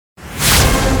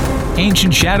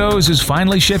Ancient Shadows is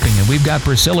finally shipping, and we've got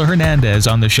Priscilla Hernandez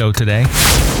on the show today.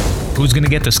 Who's going to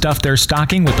get to stuff their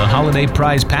stocking with the holiday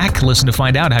prize pack? Listen to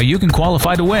find out how you can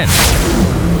qualify to win.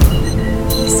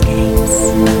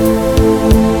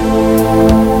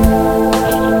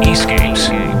 Escapes.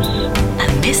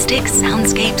 A Mystic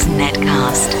Soundscapes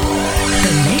netcast.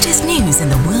 The latest news in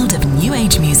the world of new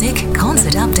age music,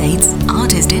 concert updates,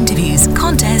 artist interviews,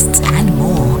 contests, and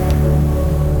more.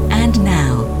 And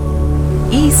now,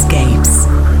 Escapes.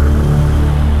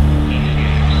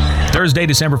 Thursday,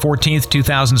 December 14th,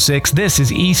 2006. This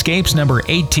is Escapes number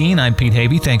 18. I'm Pete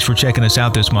Havey. Thanks for checking us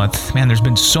out this month. Man, there's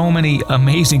been so many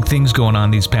amazing things going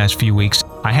on these past few weeks.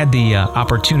 I had the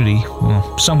opportunity,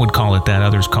 well, some would call it that,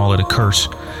 others call it a curse,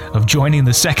 of joining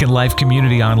the Second Life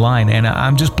community online, and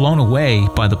I'm just blown away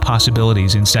by the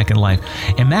possibilities in Second Life.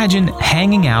 Imagine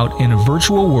hanging out in a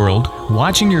virtual world,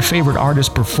 watching your favorite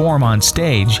artist perform on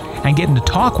stage, and getting to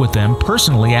talk with them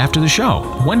personally after the show.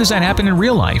 When does that happen in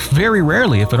real life? Very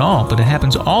rarely, if at all, but it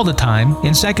happens all the time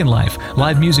in Second Life.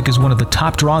 Live music is one of the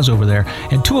top draws over there,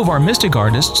 and two of our Mystic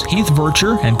artists, Heath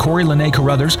Vircher and Corey Lene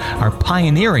Carruthers, are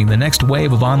pioneering the next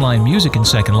wave of online music in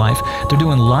Second Life. They're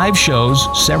doing live shows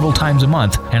several times a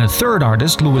month, and a third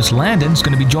artist, Louis Landon, is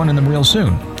going to be joining them real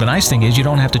soon. The nice thing is you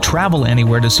don't have to travel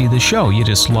anywhere to see the show. You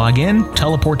just log in,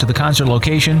 teleport to the concert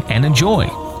location, and enjoy.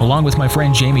 Along with my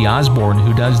friend Jamie Osborne,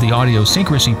 who does the Audio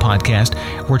Syncrasy podcast,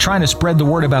 we're trying to spread the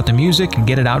word about the music and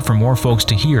get it out for more folks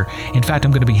to hear. In fact,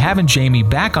 I'm going to be having Jamie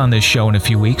back on this show in a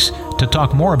few weeks to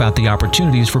talk more about the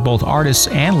opportunities for both artists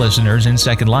and listeners in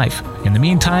Second Life. In the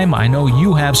meantime, I know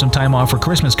you have some time off for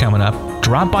Christmas coming up.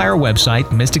 Drop by our website,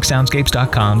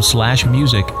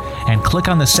 mysticsoundscapes.com/music, and click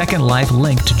on the Second Life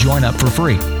link to join up for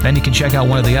free. Then you can check out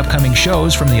one of the upcoming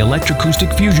shows from the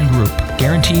Electroacoustic Fusion Group.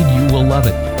 Guaranteed you will love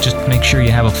it. Just make sure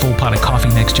you have a full pot of coffee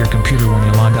next to your computer when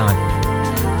you log on.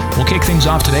 We'll kick things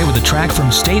off today with a track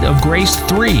from State of Grace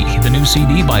 3, the new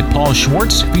CD by Paul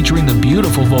Schwartz, featuring the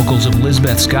beautiful vocals of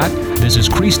Lisbeth Scott. This is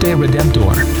Christe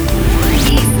Redemptor.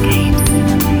 Someday, please.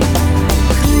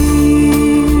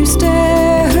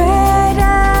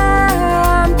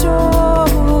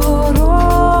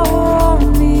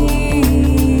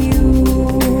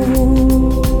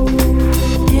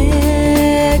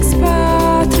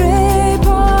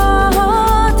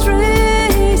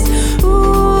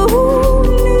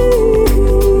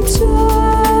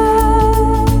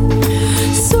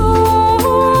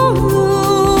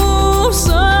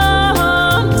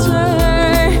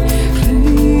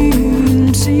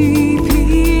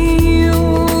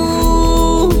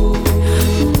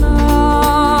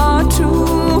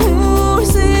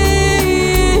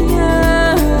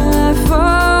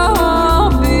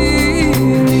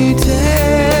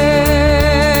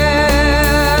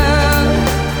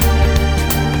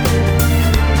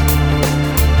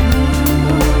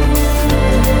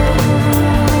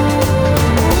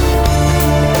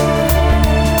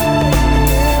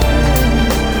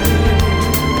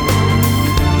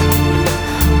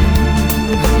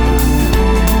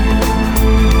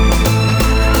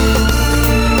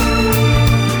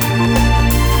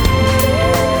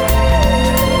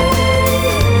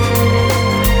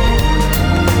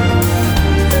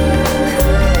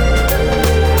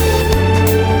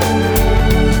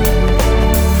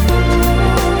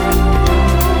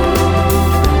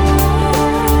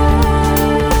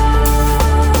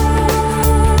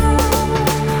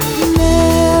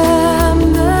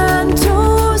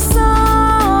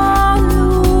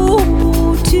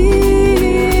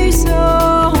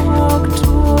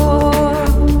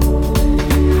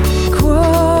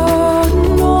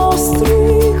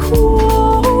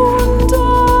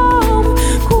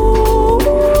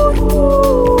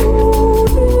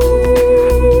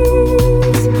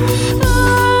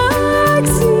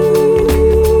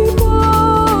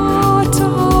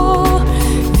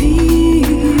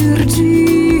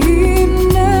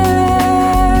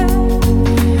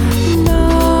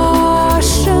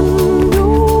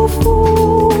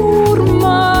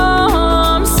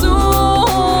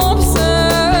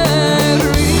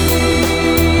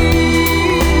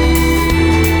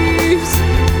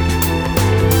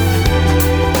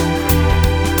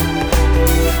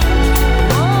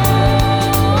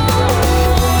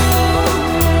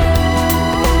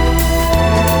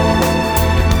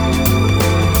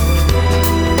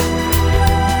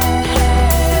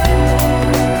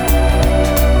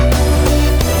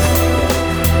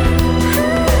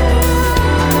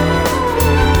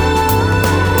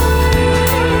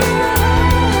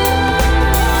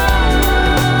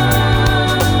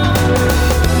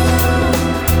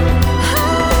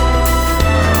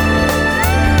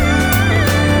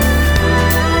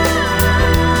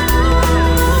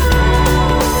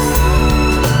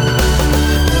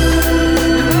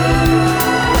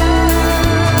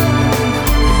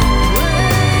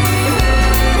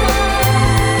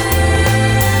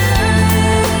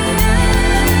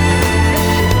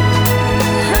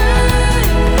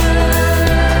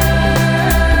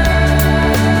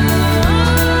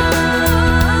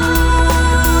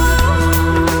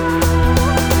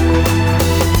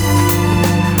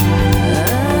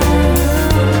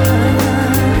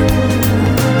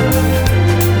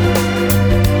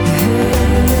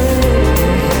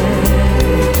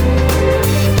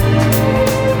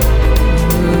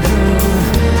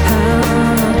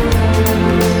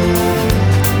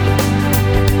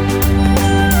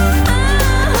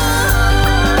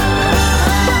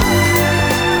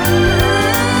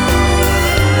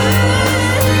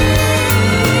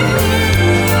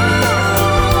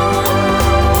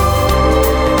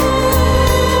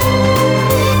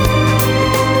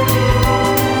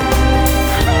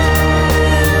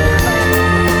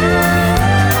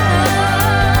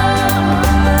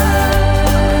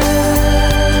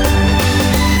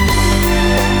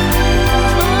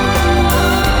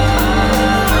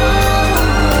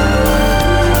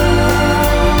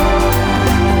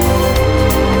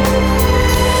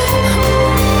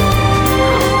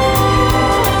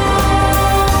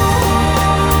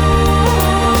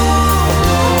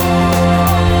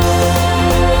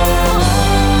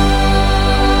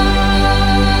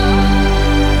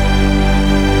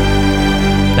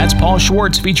 Paul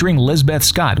Schwartz featuring Lisbeth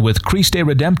Scott with Christe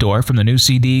Redemptor from the new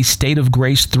CD State of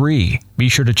Grace 3. Be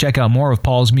sure to check out more of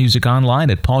Paul's music online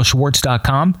at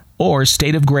paulschwartz.com or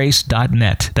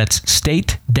stateofgrace.net. That's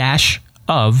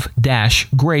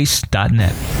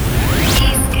state-of-grace.net.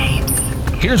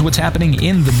 Here's what's happening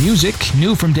in the music.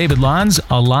 New from David Lon's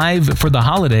Alive for the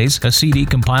Holidays, a CD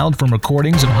compiled from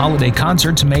recordings of holiday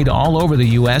concerts made all over the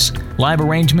U.S., live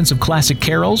arrangements of classic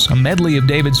carols, a medley of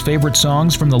David's favorite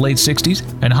songs from the late 60s,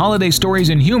 and holiday stories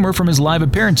and humor from his live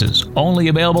appearances. Only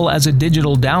available as a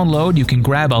digital download. You can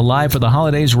grab Alive for the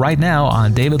Holidays right now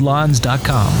on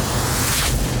davidlons.com.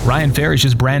 Ryan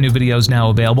Farish's brand new video is now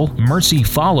available. Mercy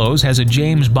Follows has a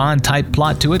James Bond-type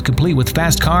plot to it, complete with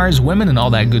fast cars, women, and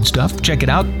all that good stuff. Check it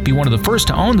out. Be one of the first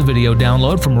to own the video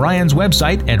download from Ryan's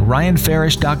website at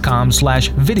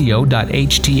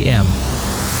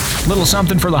ryanfarish.com/video.htm. Little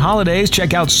something for the holidays.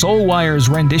 Check out Soulwire's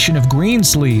rendition of Green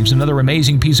Sleeves, another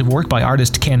amazing piece of work by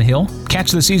artist Ken Hill. Catch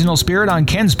the seasonal spirit on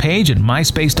Ken's page at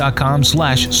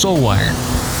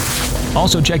myspace.com/Soulwire.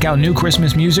 Also, check out new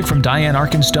Christmas music from Diane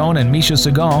Arkenstone and Misha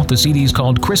Segal. The CD is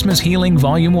called Christmas Healing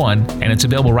Volume 1, and it's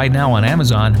available right now on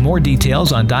Amazon. More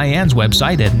details on Diane's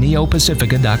website at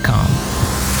neopacifica.com.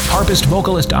 Harpist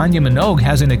vocalist Anya Minogue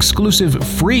has an exclusive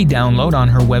free download on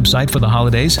her website for the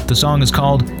holidays. The song is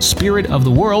called Spirit of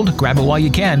the World. Grab it while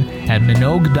you can at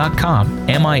minogue.com,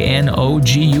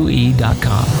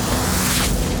 minogue.com.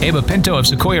 Ava Pinto of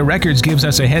Sequoia Records gives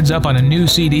us a heads up on a new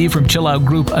CD from chill-out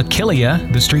group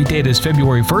Achillea. The street date is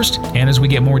February 1st, and as we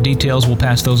get more details, we'll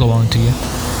pass those along to you.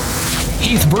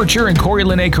 Heath Bircher and Corey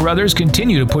Lene Carruthers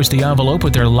continue to push the envelope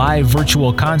with their live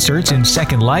virtual concerts in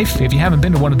Second Life. If you haven't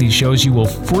been to one of these shows, you will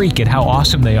freak at how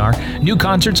awesome they are. New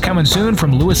concerts coming soon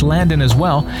from Lewis Landon as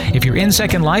well. If you're in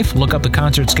Second Life, look up the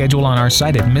concert schedule on our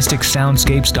site at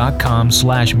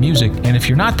mysticsoundscapes.com/music. And if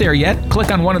you're not there yet,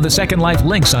 click on one of the Second Life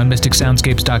links on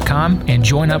mysticsoundscapes.com and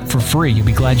join up for free. You'll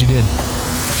be glad you did.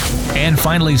 And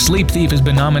finally, Sleep Thief has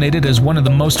been nominated as one of the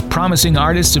most promising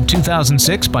artists of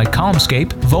 2006 by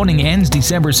Calmscape. Voting ends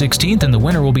December 16th, and the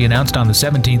winner will be announced on the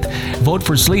 17th. Vote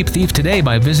for Sleep Thief today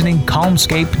by visiting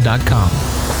calmscape.com.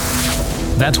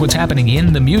 That's what's happening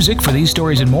in the music. For these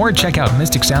stories and more, check out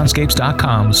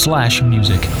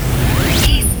mysticsoundscapes.com/music.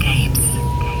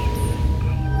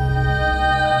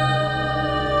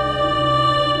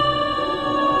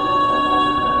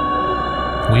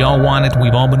 We all want it.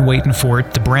 We've all been waiting for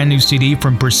it. The brand new CD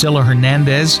from Priscilla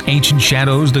Hernandez, Ancient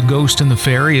Shadows, The Ghost and the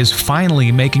Fairy, is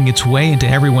finally making its way into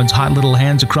everyone's hot little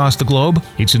hands across the globe.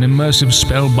 It's an immersive,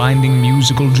 spellbinding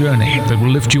musical journey that will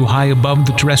lift you high above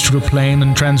the terrestrial plane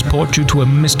and transport you to a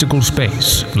mystical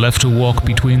space, left to walk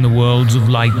between the worlds of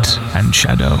light and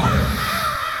shadow.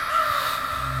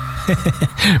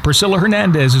 Priscilla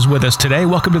Hernandez is with us today.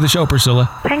 Welcome to the show, Priscilla.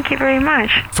 Thank you very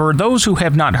much. For those who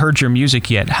have not heard your music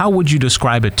yet, how would you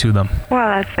describe it to them? Well,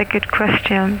 that's a good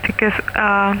question, because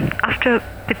after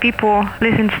the people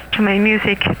listen to my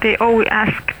music, they always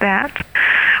ask that,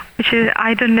 which is,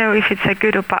 I don't know if it's a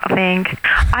good or bad thing.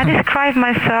 I describe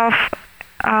myself,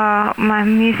 my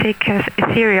music as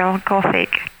ethereal,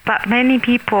 gothic. But many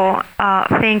people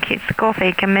think it's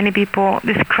gothic, and many people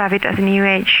describe it as new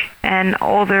age, and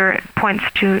other points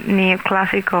to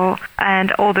neoclassical,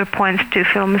 and other points to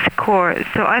film score.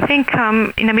 So I think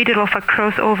in the middle of a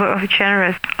crossover of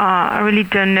genres. I really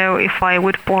don't know if I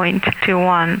would point to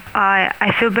one.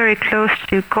 I feel very close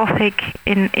to gothic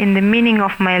in the meaning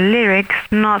of my lyrics,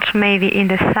 not maybe in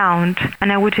the sound.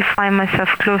 And I would define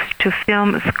myself close to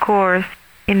film scores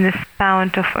in the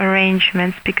sound of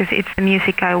arrangements, because it's the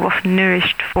music I was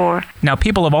nourished for. Now,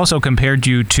 people have also compared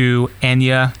you to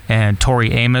Enya and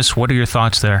Tori Amos. What are your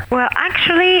thoughts there? Well,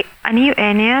 actually, I knew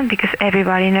Enya because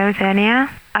everybody knows Enya.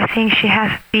 I think she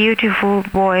has a beautiful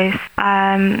voice.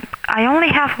 I only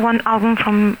have one album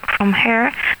from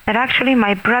her that actually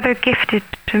my brother gifted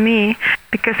to me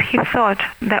because he thought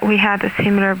that we had a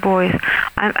similar voice.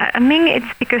 I mean,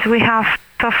 it's because we have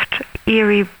soft,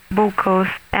 eerie vocals,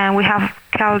 and we have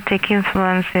Celtic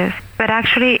influences. But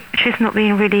actually, she's not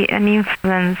been really an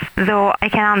influence, though I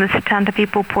can understand that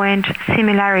people point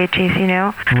similarities, you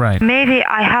know. Right. Maybe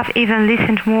I have even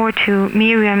listened more to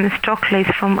Miriam Stockley's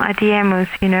from Adiemus,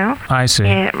 you know. I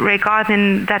see.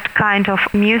 Regarding that kind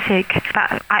of music.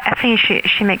 But I think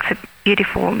she makes a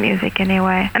beautiful music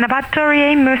anyway. And about Tori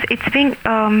Amos, it's been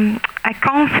a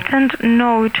constant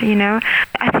note, you know.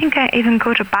 I think I even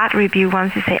got a bad review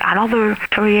once to say, another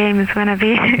Tori Amos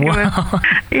wannabe. Wow.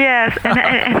 Yes, and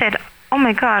I said, oh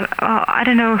my God, I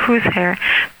don't know who's here.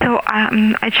 So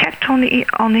I checked on the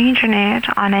internet,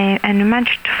 and I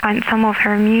managed to find some of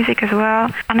her music as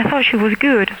well, and I thought she was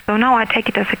good. So now I take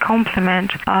it as a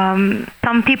compliment.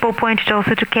 Some people pointed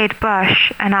also to Kate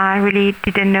Bush, and I really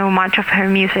didn't know much of her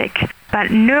music. But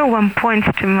no one points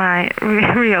to my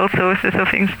real sources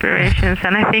of inspirations,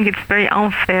 and I think it's very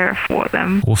unfair for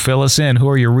them. Well, fill us in. Who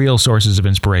are your real sources of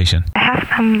inspiration? I have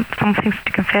some things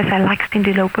to confess. I like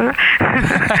Cyndi Lauper.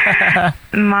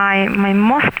 my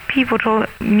most pivotal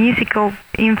musical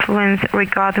influence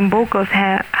regarding vocals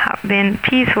have been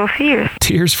Tears for Fears.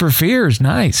 Tears for Fears,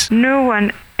 nice. No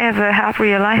one ever have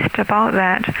realized about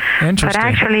that. Interesting. But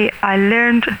actually, I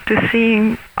learned to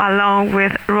sing along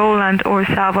with Roland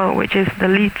Orzabal, which is the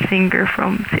lead singer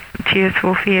from Tears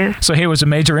for Fears. So he was a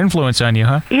major influence on you,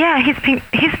 huh? Yeah, he's been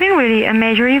really a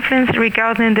major influence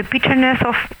regarding the bitterness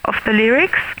of the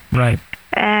lyrics. Right.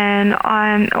 And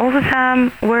also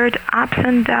some word ups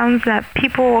and downs that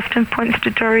people often point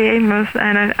to Tori Amos.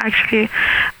 And actually,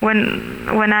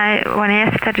 when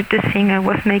I started to sing, I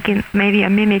was making maybe a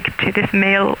mimic to this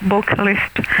male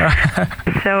vocalist.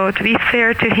 So to be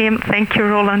fair to him, thank you,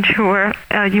 Roland.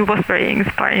 You was very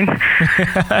inspiring.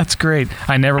 That's great.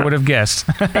 I never would have guessed.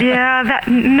 Yeah,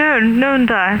 no one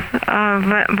does.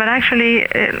 But actually,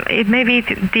 it may be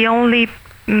the only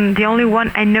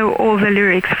one I know all the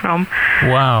lyrics from.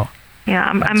 Wow. Yeah,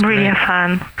 I'm really a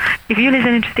fan. If you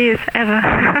listen to this ever,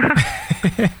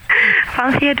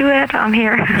 fancy a duet, I'm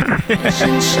here.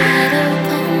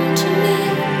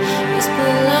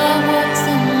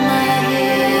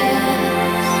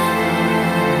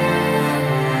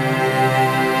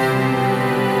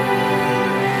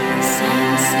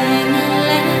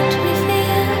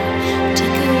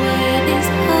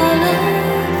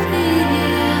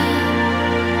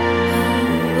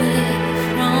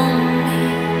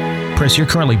 Pris, you're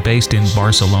currently based in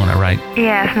Barcelona, right?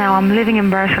 Yes, now I'm living in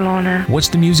Barcelona. What's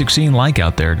the music scene like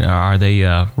out there? Are they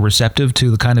receptive to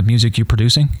the kind of music you're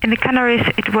producing? In the Canaries,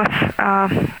 it was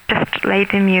just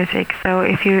Latin music. So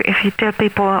if you tell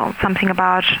people something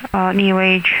about New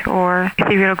Age or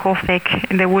ethereal Gothic,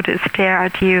 they would stare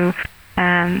at you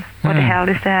and what the hell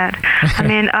is that? I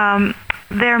mean,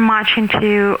 they're much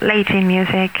into Latin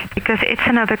music because it's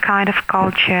another kind of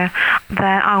culture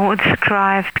that I would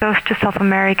describe close to South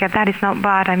America. That is not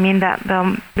bad. I mean that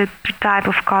the type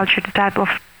of culture, the type of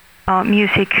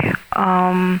music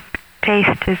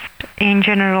tastes in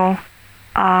general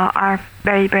are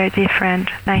very, very different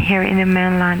than here in the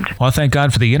mainland. Well, thank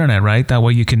God for the internet, right? That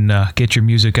way you can get your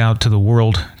music out to the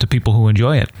world, to people who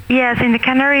enjoy it. Yes, in the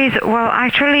Canaries, well,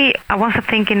 actually, I wasn't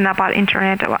thinking about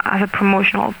internet as a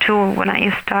promotional tool when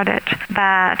I started,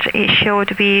 but it showed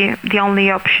to be the only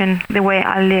option the way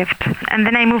I lived. And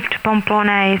then I moved to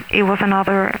Pamplona. It was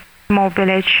another small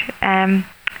village. It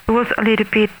was a little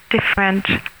bit different,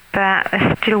 but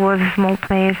it still was a small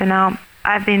place. And now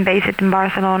I've been based in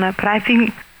Barcelona, but I've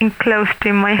been enclosed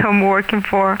in my home working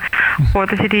for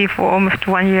the city for almost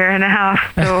 1 year and a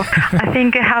half. So I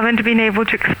think I haven't been able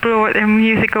to explore the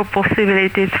musical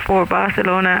possibilities for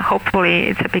Barcelona. Hopefully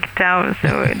it's a big town,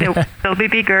 so they'll be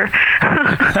bigger.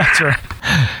 That's right.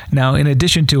 Now, in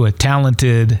addition to a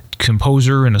talented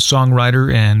composer and a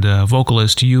songwriter and a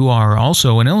vocalist, you are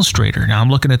also an illustrator. Now, I'm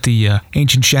looking at the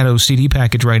Ancient Shadows CD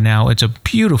package right now. It's a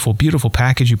beautiful, beautiful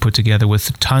package you put together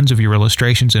with tons of your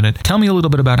illustrations in it. Tell me a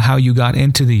little bit about how you got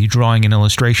into the drawing and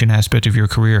illustration aspect of your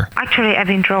career. Actually, I've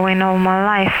been drawing all my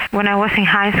life. When I was in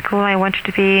high school, I wanted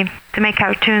to make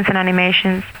cartoons and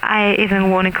animations. I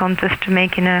even won a contest to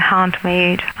making a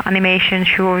handmade animation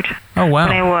short. Oh, wow.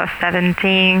 When I was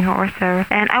 17 or so.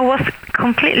 And I was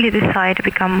completely decided to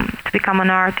become an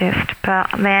artist. But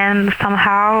then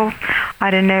somehow,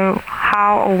 I don't know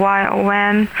how or why or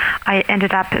when, I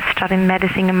ended up studying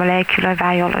medicine and molecular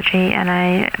biology, and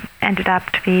I ended up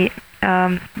to be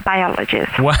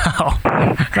biologist. Wow,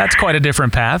 that's quite a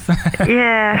different path.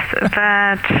 Yes,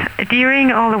 but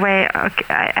during all the way,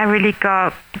 I really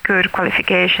got good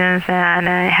qualifications, and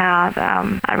I had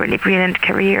a really brilliant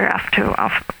career after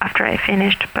I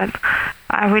finished. But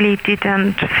I really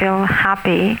didn't feel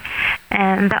happy,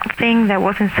 and that thing that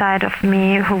was inside of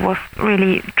me, who was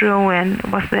really drawing,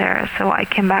 was there. So I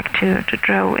came back to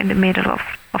draw in the middle of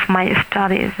my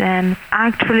studies, and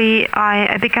actually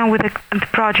I began with the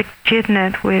project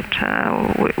Jitnet,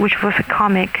 which was a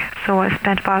comic. So I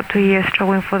spent about 2 years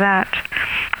drawing for that.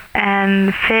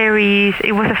 And fairies,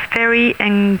 it was a fairy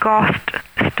and ghost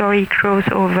story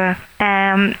crossover.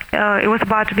 It was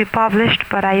about to be published,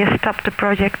 but I stopped the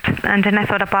project, and then I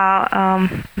thought about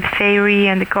the fairy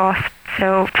and the ghost.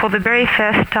 So for the very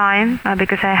first time,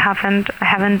 because I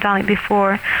haven't done it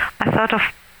before, I thought of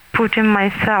putting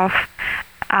myself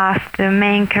as the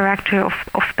main character of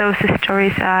those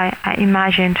stories I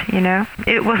imagined,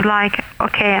 It was like,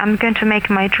 okay, I'm going to make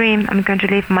my dream, I'm going to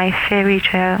live my fairy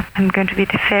tale, I'm going to be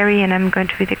the fairy and I'm going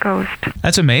to be the ghost.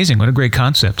 That's amazing. What a great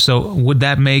concept. So would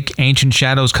that make Ancient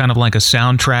Shadows kind of like a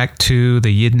soundtrack to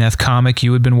the Yidneth comic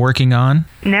you had been working on?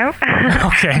 No.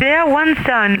 Okay. There one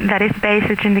song that is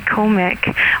based in the comic,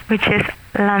 which is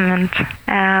Lament.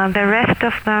 The rest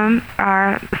of them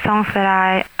are songs that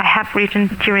I have written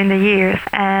during the years,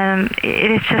 and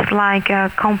it is just like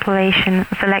a compilation,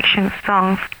 selection of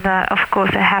songs that, of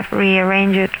course, I have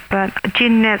rearranged. But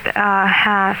Yidneth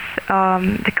has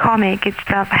the comic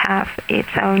itself has its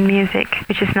own music,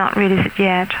 which is not released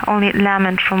yet. Only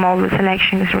Lament from all the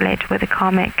selection is related with the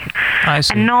comic. I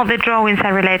see. And not the drawings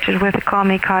are related with the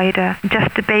comic either.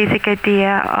 Just the basic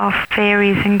idea of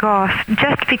fairies and ghosts.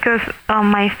 Just because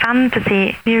my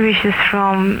fantasy nourishes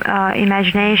from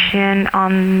imagination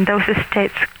on those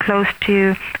states close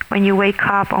to when you wake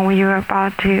up or when you're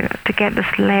about to get to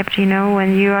sleep,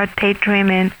 when you are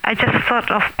daydreaming. I just thought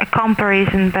of a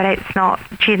comparison, but it's not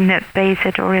Yidneth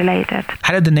based or related.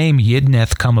 How did the name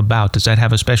Yidneth come about? Does that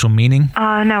have a special meaning?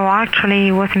 No, actually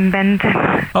it was invented.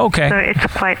 Okay. So it's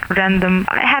quite random.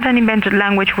 I had an invented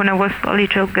language when I was a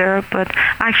little girl, but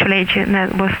actually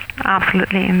Yidneth was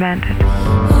absolutely invented.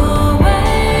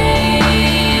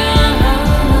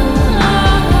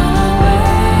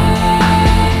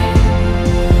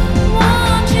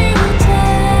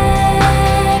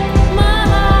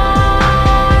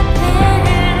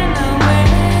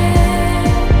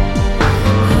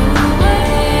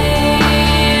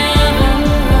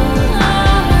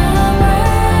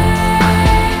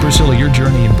 Priscilla, your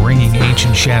journey in bringing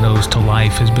Ancient Shadows to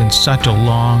life has been such a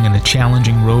long and a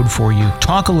challenging road for you.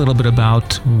 Talk a little bit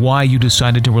about why you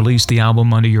decided to release the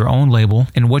album under your own label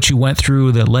and what you went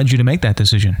through that led you to make that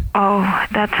decision. Oh,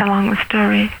 that's a long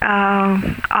story.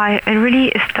 I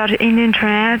really started in the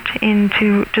internet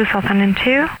into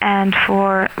 2002, and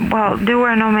there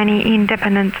were not many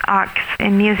independent acts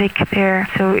in music there,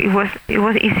 so it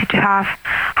was easy to have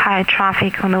high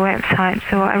traffic on the website.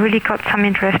 So I really got some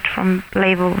interest from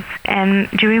labels. And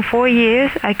during 4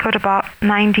 years, I got about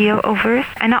 9 deal offers.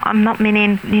 And I'm not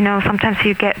meaning, sometimes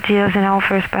you get deals and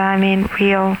offers, but I mean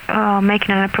real,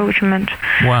 making an approachment.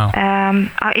 Wow.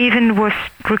 I even was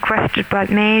requested by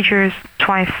majors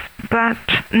twice, but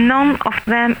none of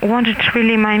them wanted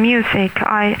really my music.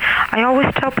 I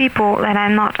always tell people that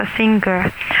I'm not a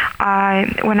singer.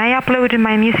 When I uploaded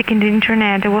my music in the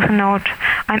internet, there was a note,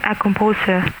 I'm a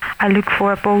composer. I look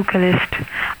for a vocalist.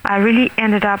 I really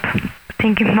ended up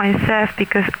thinking myself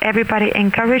because everybody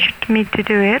encouraged me to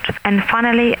do it, and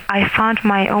finally I found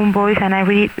my own voice and I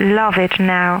really love it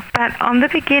now. But on the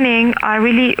beginning I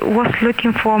really was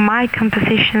looking for my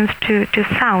compositions to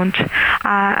sound.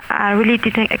 I really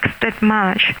didn't expect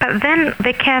much, but then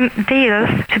there came deals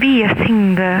to be a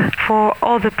singer for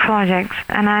all the projects,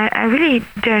 and I really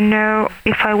don't know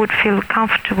if I would feel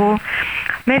comfortable.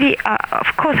 Maybe,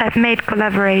 of course, I've made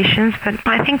collaborations, but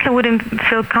I think I wouldn't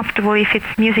feel comfortable if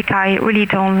it's music I really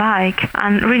don't like.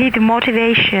 And really the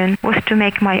motivation was to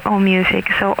make my own music.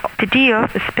 So the deals,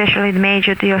 especially the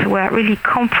major deals, were really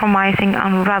compromising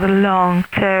and rather long.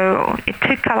 So it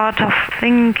took a lot of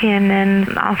thinking, and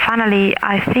finally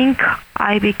I think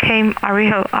I became a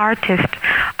real artist.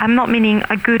 I'm not meaning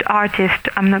a good artist.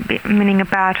 I'm not meaning a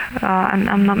bad.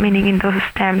 I'm not meaning in those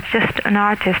terms. Just an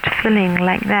artist feeling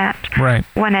like that. Right.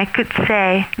 When I could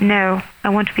say, no, I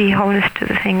want to be honest to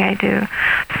the thing I do.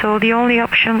 So the only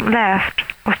option left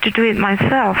was to do it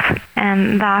myself.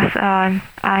 And thus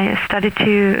I started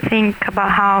to think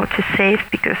about how to save,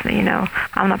 because,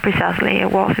 I'm not precisely a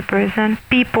wealthy person.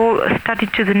 People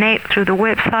started to donate through the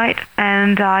website,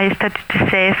 and I started to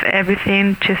save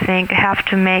everything to think I have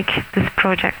to make this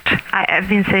project. I've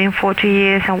been saving for 2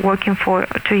 years and working for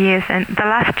 2 years, and the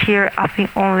last year I've been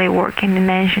only working in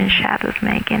Ancient Shadows,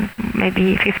 making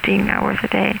maybe 15 hours a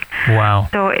day. Wow.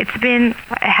 So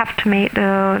I have to make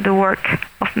the work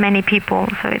of many people,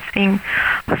 so it's been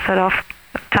sort of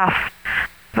tough.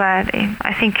 But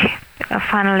I think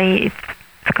finally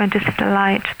it's going to see the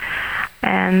light,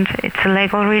 and it's a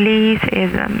legal release,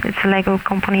 it's a legal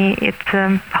company, it's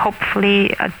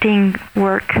hopefully a thing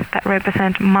work that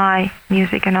represents my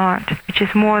music and art, which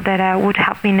is more that I would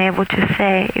have been able to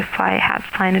say if I had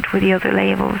signed it with the other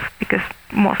labels, because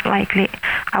most likely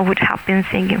I would have been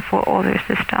singing for others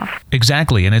and stuff.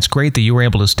 Exactly, and it's great that you were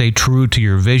able to stay true to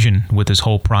your vision with this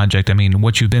whole project. I mean,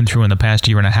 what you've been through in the past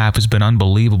year and a half has been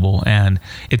unbelievable, and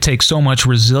it takes so much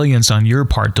resilience on your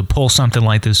part to pull something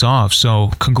like this off.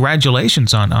 So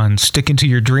congratulations on sticking to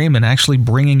your dream and actually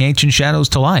bringing Ancient Shadows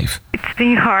to life. It it's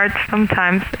been hard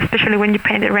sometimes, especially when you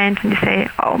pay the rent and you say,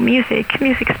 oh, music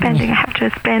spending, I have to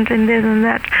spend in this and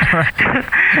that.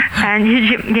 And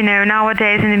you know,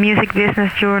 nowadays in the music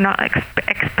business, you're not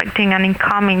expecting an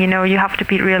incoming. You know, you have to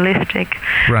be realistic,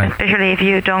 right? Especially if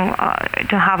you don't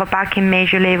have a backing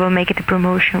major label, make it a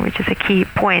promotion, which is a key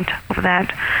point of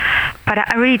that. But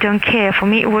I really don't care. For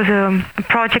me, it was a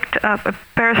project, a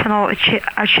personal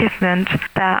achievement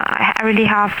that I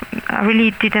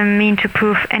really didn't mean to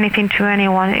prove anything to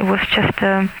anyone. It was just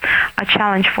a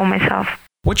challenge for myself.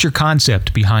 What's your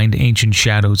concept behind Ancient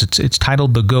Shadows? It's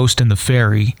titled The Ghost and the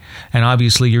Fairy, and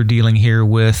obviously you're dealing here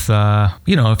with,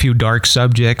 a few dark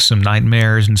subjects, some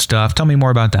nightmares and stuff. Tell me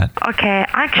more about that. Okay,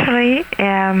 actually,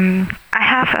 I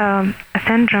have a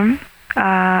syndrome.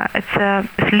 It's a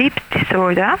sleep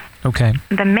disorder. Okay.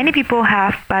 That many people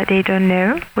have, but they don't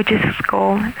know, which is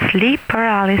called sleep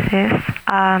paralysis.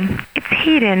 It's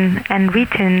hidden and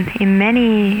written in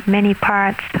many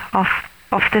parts of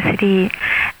the city,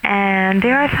 and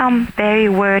there are some very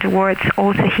weird words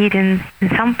also hidden in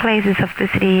some places of the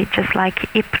city, just like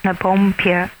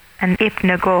hypnopompia and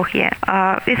hypnagogia.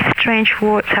 These strange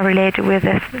words are related with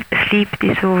a sleep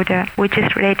disorder, which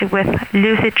is related with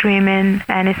lucid dreaming,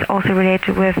 and it's also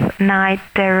related with night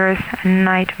terrors and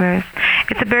nightmares.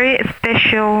 It's a very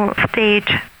special state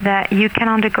that you can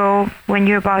undergo when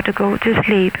you're about to go to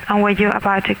sleep and when you're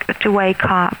about to wake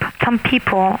up. Some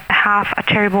people have a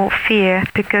terrible fear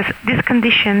because this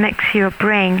condition makes your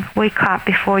brain wake up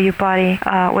before your body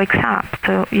wakes up.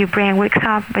 So your brain wakes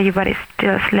up, but your body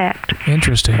still slept.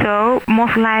 Interesting. So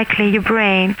most likely your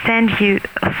brain sends you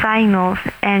signals,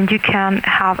 and you can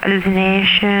have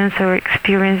hallucinations or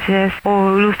experiences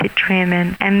or lucid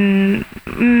dreaming. And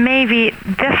maybe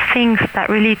the things that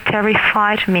really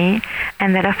terrified me,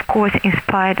 and that of course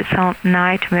inspired the song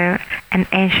Nightmare and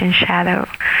Ancient Shadow.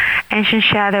 Ancient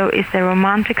Shadow is the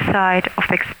romantic side of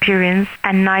the experience,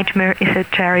 and Nightmare is a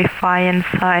terrifying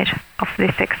side of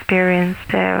this experience.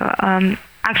 So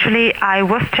actually, I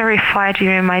was terrified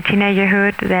during my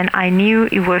teenagerhood. Then I knew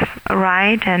it was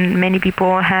right, and many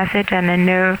people have it, and I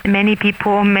know many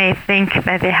people may think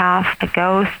that they have a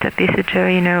ghost, a visitor,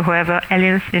 whoever,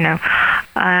 aliens,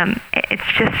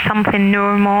 It's just something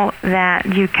normal that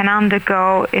you can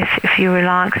undergo if you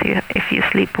relax, if you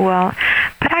sleep well.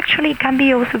 But actually, it can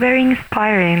be also very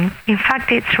inspiring. In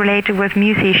fact, it's related with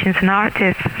musicians and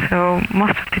artists. So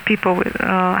most of the people with,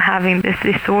 having this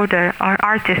disorder are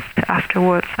artists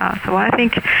afterwards. So I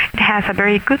think it has a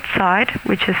very good side,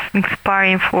 which is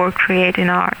inspiring for creating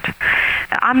art.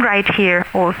 I'm Right Here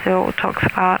also talks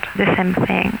about the same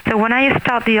thing. So when I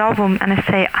start the album and I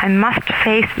say I must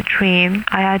face the dream,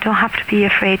 I don't have to be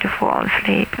afraid to fall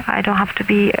asleep. I don't have to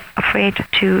be afraid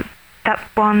to that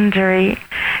boundary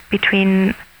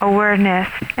between awareness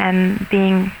and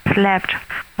being slept,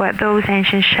 where those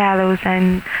ancient shadows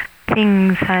and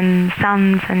things and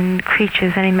sounds and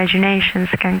creatures and imaginations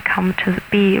can come to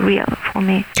be real for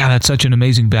me. Yeah, that's such an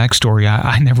amazing backstory.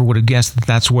 I never would have guessed that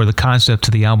that's where the concept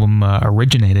to the album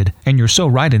originated. And you're so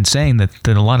right in saying that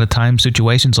a lot of times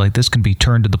situations like this can be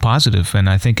turned to the positive. And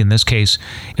I think in this case,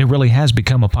 it really has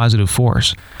become a positive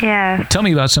force. Yeah. Tell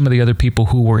me about some of the other people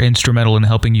who were instrumental in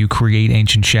helping you create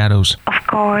Ancient Shadows. Of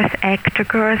course, Hector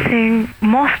Gorsing,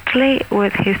 mostly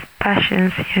with his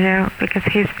passions, because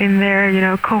he's been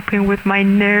there, coping with my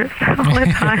nerves all the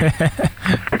time.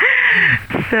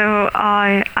 So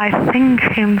I thank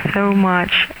him so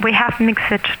much. We have mixed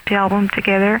the album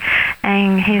together,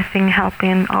 and he's been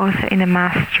helping also in the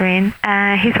mastering.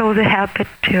 He's also helped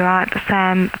to add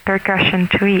some percussion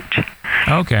to it.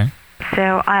 Okay.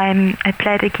 So I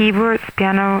played the keyboards,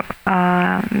 piano,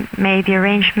 made the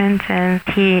arrangements, and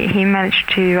he managed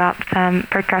to add some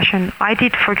percussion. I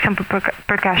did, for example,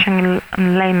 percussion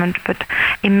in Lament, but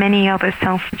in many other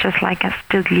songs, just like As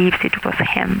Still Leaves, it was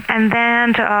him. And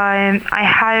then I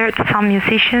hired some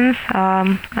musicians,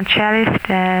 a cellist,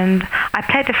 and I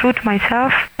played the flute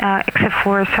myself, except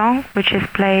for a song, which is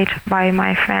played by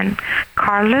my friend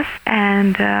Carlos.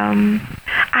 And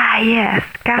yes,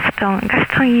 Gaston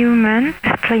Human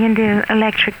is playing the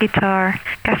electric guitar.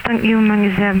 Gaston Human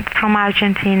is from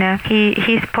Argentina.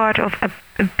 He's part of a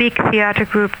big theater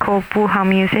group called Buja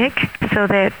Music, so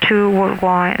they're two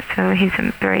worldwide, so he's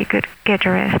a very good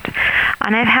guitarist.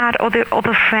 And I've had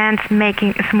other friends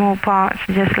making small parts,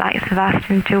 just like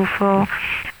Sebastian Tufo,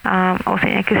 also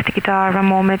in acoustic guitar,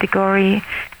 Ramon Medigori,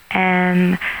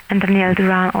 and Daniel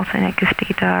Duran, also in acoustic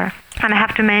guitar. And I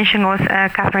have to mention also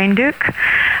Catherine Duke,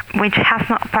 which has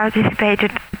not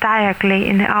participated directly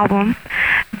in the album,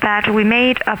 but we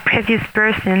made a previous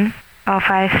version of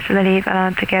I Still Live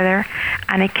Alone Together,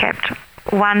 and I kept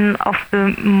one of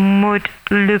the mood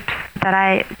loops that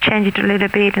I changed it a little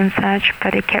bit and such,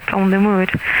 but it kept on the mood.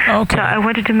 Okay. So I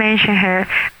wanted to mention her,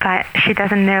 but she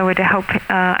doesn't know it.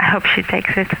 I hope she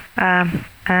takes it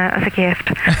as a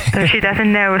gift. So she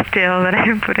doesn't know still that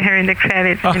I put her in the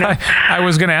credits. You know? I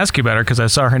was going to ask you about her because I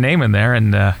saw her name in there,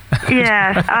 and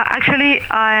yes, actually,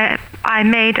 I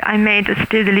made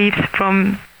Still the Leaves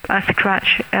from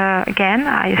scratch again.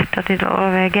 I started all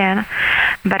over again,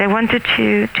 but I wanted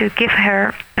to give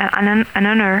her an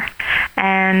honor,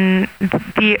 and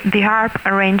the harp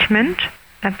arrangement,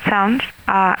 that sound,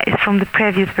 is from the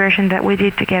previous version that we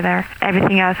did together.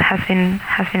 Everything else has been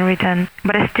written,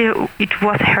 but it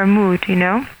was her mood, you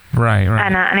know. Right.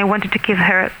 And I wanted to give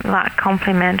her that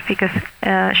compliment because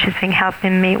she's been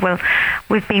helping me. Well,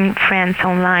 we've been friends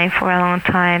online for a long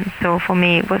time, so for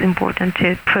me it was important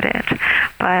to put it.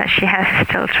 But she has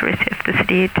still to receive the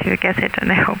CD to get it,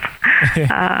 and I hope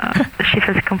she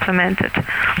feels complimented.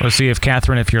 We'll see if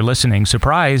Catherine, if you're listening,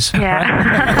 surprise. Yeah.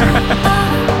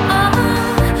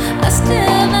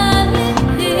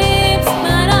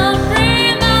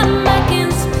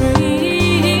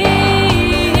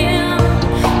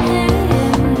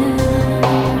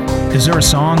 Is there a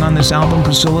song on this album,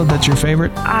 Priscilla, that's your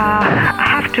favorite? I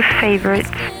have two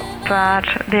favorites, but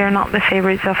they're not the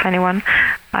favorites of anyone,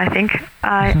 I think.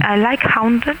 I like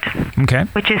Haunted, okay,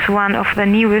 which is one of the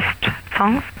newest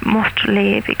songs,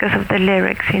 mostly because of the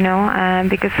lyrics, you know,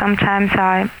 because sometimes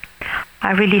I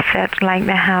really felt like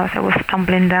the house, I was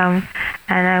tumbling down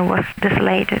and I was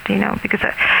desolated, you know, because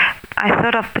I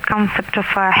thought of the concept of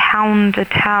a haunted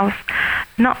house,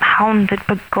 not haunted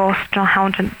but ghost, not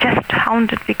haunted, just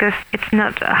haunted because it's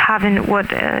not having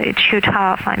what it should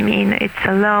have. I mean, it's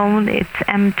alone, it's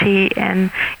empty,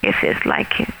 and it feels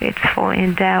like it's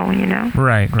falling down, you know.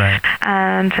 Right.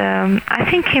 And I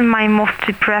think in my most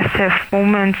depressive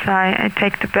moments, I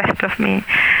take the best of me,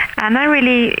 and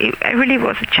it really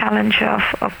was a challenge of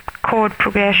chord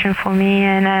progression for me,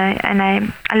 and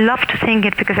I love to sing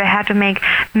it because I had to make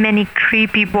many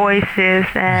creepy voices,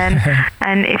 and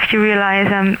and if you realize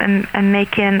I'm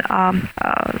making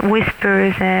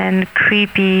whispers and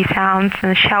creepy sounds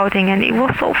and shouting, and it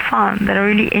was so fun that I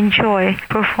really enjoy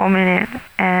performing it,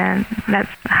 and that's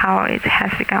how it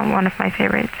has become one of my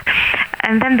favorites.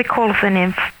 And then The Call of the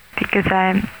Nymph, because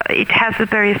it has a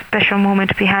very special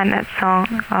moment behind that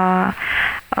song.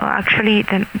 Actually,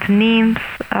 the nymphs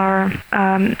are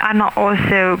not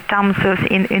also damsels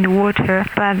in the water,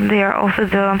 but they are also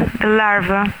the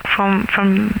larvae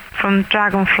from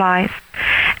dragonflies.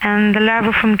 And the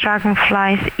larvae from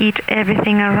dragonflies eat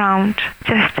everything around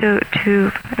just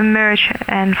to emerge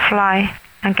and fly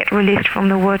and get released from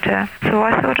the water. So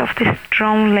I thought of this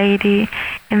drowned lady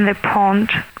in the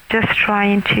pond, just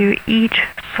trying to eat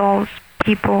souls,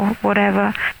 people,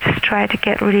 whatever, just try to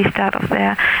get released out of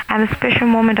there. And the special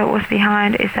moment that was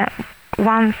behind is that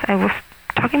once I was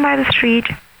talking by the street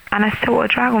and I saw a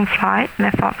dragonfly, and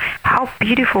I thought, how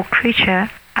beautiful creature,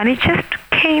 and it just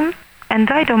came and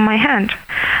died on my hand.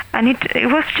 And it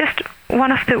was just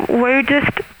one of the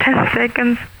weirdest 10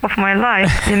 seconds of my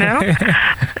life, you know.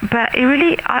 But it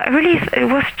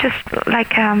was just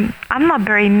like, I'm not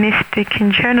very mystic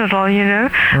in general, you know,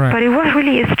 right. But it was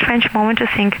really a strange moment to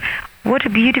think, what a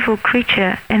beautiful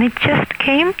creature, and it just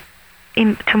came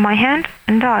into my hand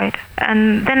and died.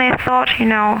 And then I thought, you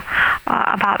know,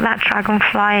 about that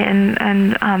dragonfly,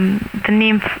 and the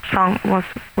nymph song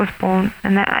was born.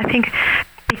 And I think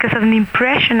because of the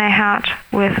impression I had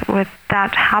with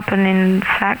that happening, in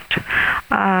fact,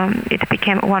 it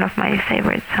became one of my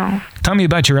favorite songs. Tell me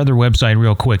about your other website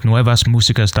real quick,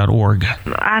 nuevasmusicas.org.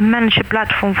 I manage a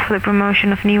platform for the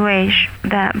promotion of New Age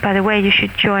that, by the way, you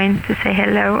should join to say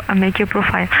hello and make your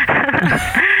profile.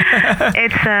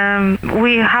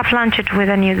 We have launched it with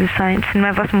a new design. It's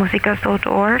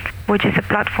nuevasmusicas.org, which is a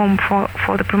platform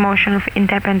for the promotion of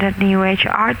independent New Age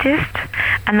artists,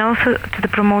 and also to the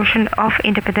promotion of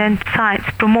independent sites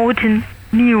promoting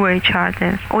New Age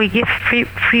artists. We give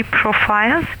free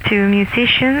profiles to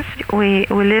musicians. We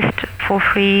list for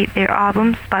free their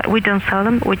albums, but we don't sell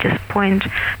them. We just point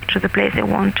to the place they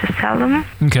want to sell them.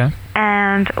 Okay.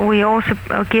 And we also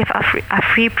give a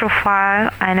free profile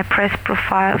and a press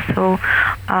profile, so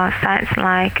sites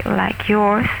like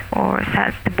yours or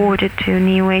sites devoted to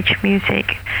New Age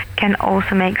music can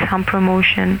also make some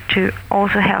promotion to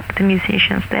also help the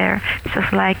musicians there. It's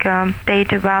just like a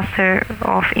database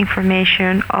of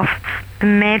information of the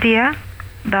media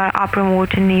that are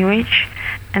promoting New Age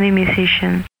and the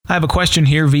musicians. I have a question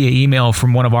here via email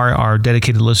from one of our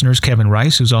dedicated listeners, Kevin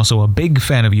Rice, who's also a big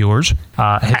fan of yours.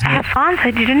 I have fans,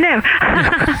 I didn't know.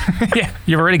 Yeah,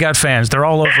 you've already got fans. They're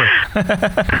all over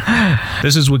it.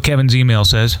 This is what Kevin's email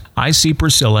says. I see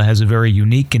Priscilla as a very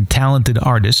unique and talented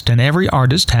artist, and every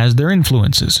artist has their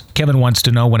influences. Kevin wants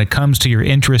to know, when it comes to your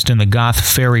interest in the goth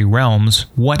fairy realms,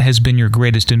 what has been your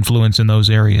greatest influence in those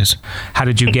areas? How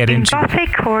did you get into in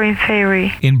Gothic or in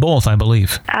fairy? In both, I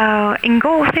believe. In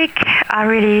Gothic, I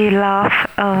really love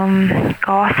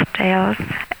goth tales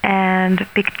and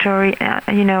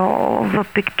Victorian, all the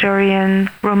Victorian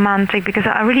romantic, because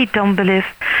I really don't believe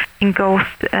in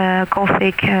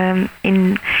Gothic in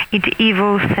the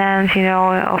evil sense,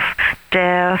 of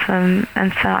death and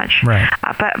such. Right.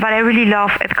 But I really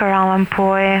love Edgar Allan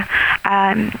Poe.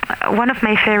 One of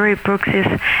my favorite books is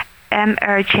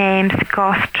M.R. James'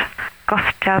 Ghost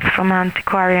Tales from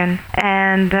Antiquarian,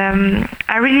 and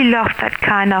I really love that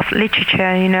kind of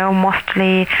literature,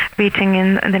 mostly written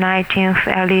in the 19th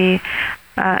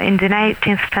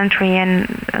century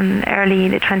and early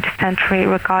in the 20th century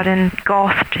regarding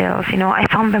ghost tales. I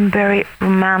found them very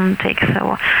romantic,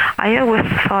 so I always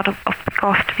thought of the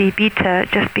ghost to be bitter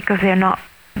just because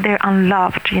they're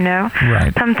unloved,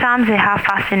 Right. Sometimes they have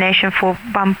fascination for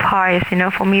vampires,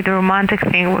 For me, the romantic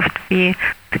thing was to be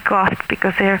the ghost,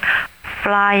 because they're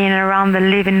flying around the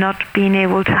living, not being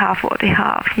able to have what they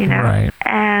have, Right.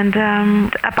 And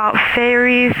about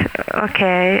fairies,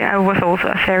 okay, I was also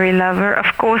a fairy lover.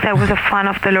 Of course, I was a fan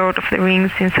of The Lord of the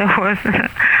Rings since I was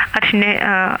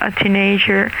a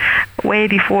teenager, way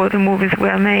before the movies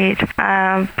were made.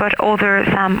 But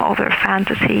some other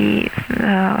fantasy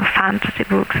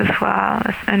books as well,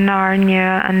 as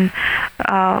Narnia and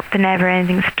The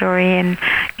Never-Ending Story, and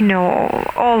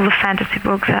all the fantasy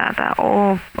books that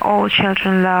all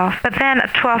children love. But then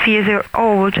at 12 years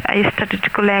old, I started to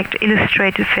collect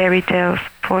illustrated fairy tales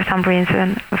for some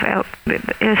reason,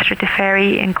 illustrated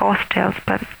fairy and ghost tales,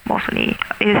 but mostly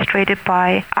illustrated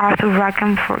by Arthur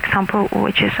Rackham, for example,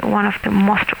 which is one of the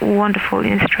most wonderful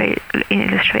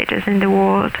illustrators in the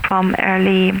world from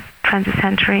early 20th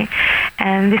century.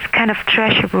 And this kind of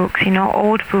treasure books,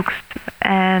 old books,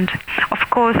 and of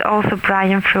course also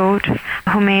Brian Froud,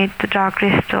 who made The Dark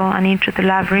Crystal and Into the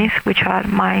Labyrinth, which are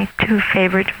my two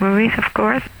favorite movies, of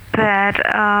course. But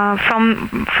from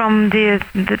the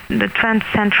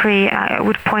 20th century, I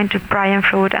would point to Brian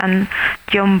Froud and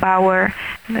John Bauer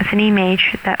as an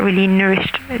image that really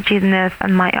nourished genius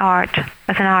and my art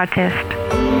as an artist.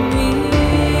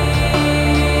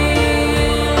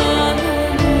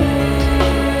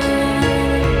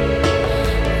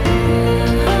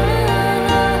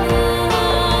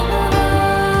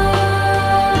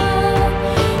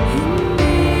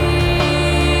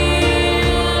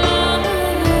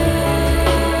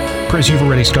 Pris, you've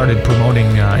already started promoting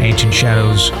Ancient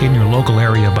Shadows in your local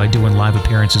area by doing live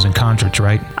appearances and concerts,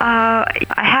 right? I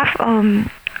have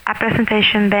a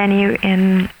presentation venue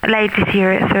in late this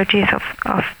year, 30th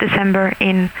of December,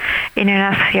 in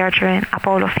Hernandez Theatre, in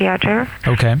Apollo Theatre.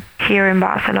 Okay. Here in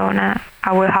Barcelona.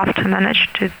 I will have to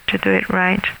manage to do it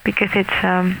right, because it's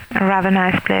a rather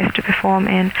nice place to perform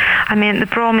in. I mean, the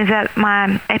problem is that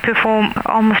I perform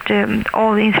almost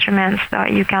all the instruments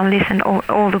that you can listen,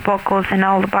 all the vocals and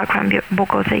all the background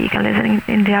vocals that you can listen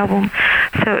in the album.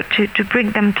 So to bring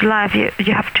them to life,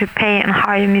 you have to pay and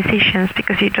hire musicians,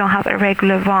 because you don't have a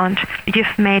regular band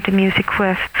you've made the music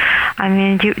with. I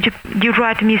mean, you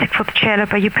write the music for the cello,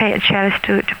 but you pay a cellist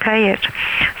to play it.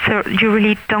 So you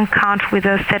really don't count with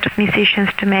a set of musicians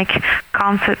to make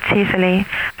concerts easily.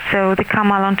 So they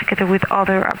come along together with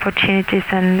other opportunities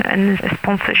and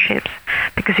sponsorships,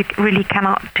 because you really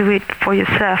cannot do it for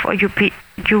yourself, or you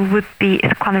would be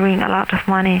squandering a lot of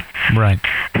money. Right.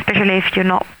 Especially if you're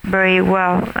not very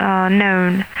well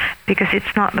known, because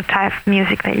it's not the type of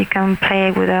music that you can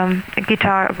play with a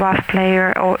guitar, a bass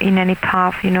player, or in any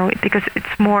pub, because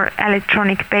it's more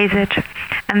electronic based,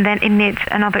 and then it needs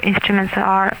another instruments that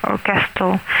are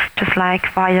orchestral, just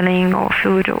like violin or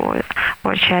flute or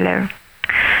cello.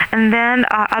 And then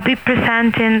I'll be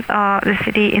presenting the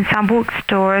city in some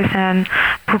bookstores and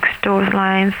bookstores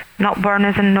lines, not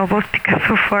Barnes and Nobles, because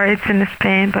so far it's in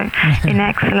Spain, but in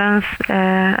Excellence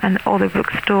and other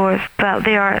bookstores. But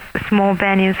they are small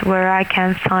venues where I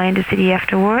can sign the CD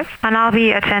afterwards. And I'll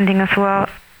be attending as well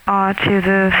to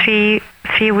the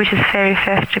Three Wishes Fairy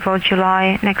Festival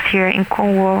July next year in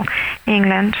Cornwall,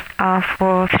 England,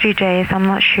 for 3 days. I'm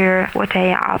not sure what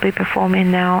day I'll be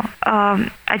performing now.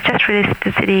 I just released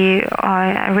the CD.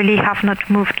 I really have not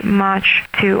moved much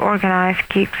to organize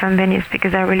gigs and venues,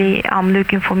 because I really am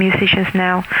looking for musicians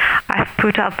now. I've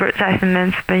put out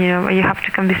advertisements, but you have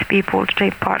to convince people to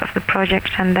take part of the project,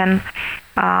 and then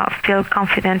feel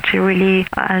confident to really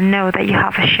know that you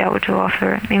have a show to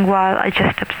offer. Meanwhile, I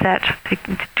just upset the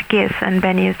gigs and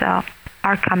venues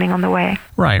are coming on the way.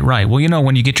 Right. Well,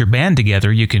 when you get your band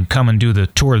together, you can come and do the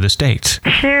tour of the States.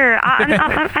 Sure.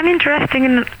 I'm interested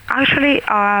in, actually,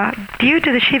 due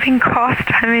to the shipping cost,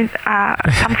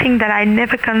 something that I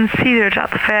never considered at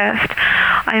first.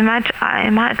 I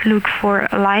might look for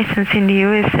a license in the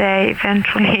USA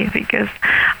eventually, because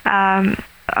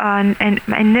and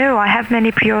I know I have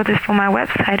many pre-orders for my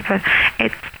website, but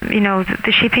it's,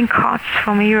 the shipping costs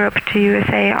from Europe to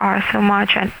USA are so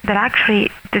much, and that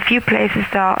actually the few places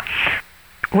that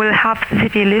will have the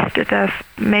city listed as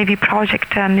maybe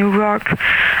Project New York,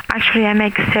 actually I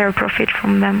make zero profit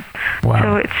from them. Wow.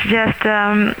 So it's just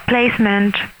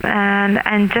placement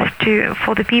and just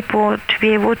for the people to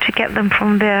be able to get them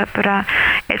from there, but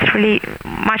it's really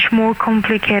much more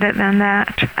complicated than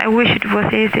that. I wish it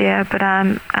was easier, but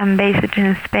I'm based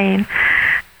in Spain.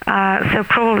 So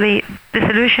probably the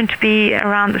solution to be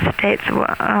around the States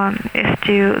is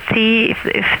to see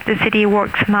if the city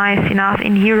works nice enough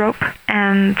in Europe,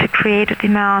 and to create a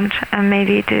demand, and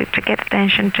maybe to get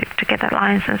attention to get a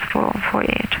license for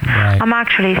it. Right. I'm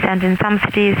actually sending some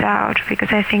cities out because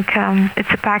I think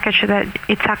it's a package that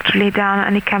it's actually done,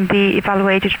 and it can be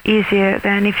evaluated easier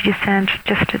than if you send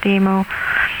just a demo.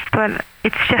 But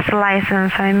it's just a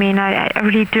license. I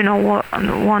really do not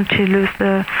want to lose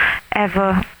the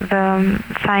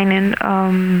signing,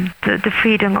 the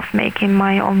freedom of making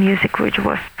my own music, which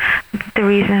was the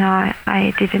reason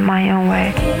I did it my own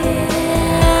way.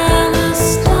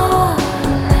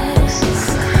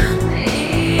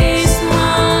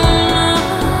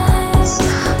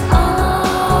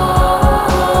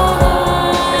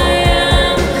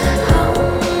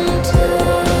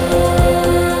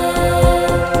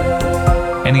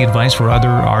 Any advice for other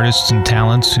artists and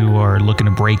talents who are looking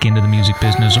to break into the music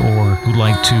business, or who'd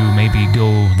like to maybe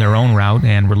go their own route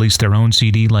and release their own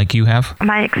CD like you have?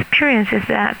 My experience is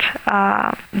that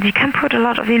you can put a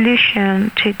lot of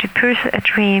illusion to pursue a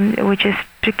dream, which is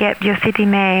to get your CD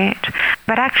made.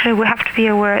 But actually we have to be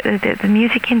aware that the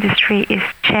music industry is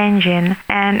changing,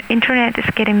 and internet is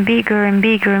getting bigger and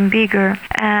bigger and bigger.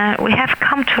 And we have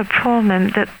come to a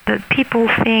problem that people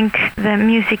think that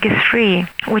music is free,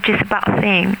 which is a bad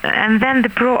thing. And then the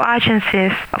pro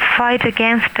agencies fight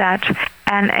against that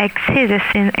and exceed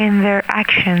in their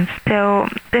actions. So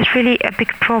there's really a big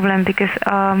problem, because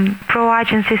pro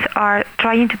agencies are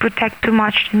trying to protect too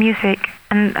much the music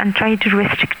and trying to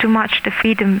restrict too much the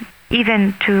freedom,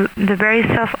 even to the very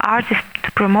self-artists,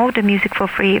 to promote the music for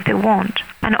free if they want.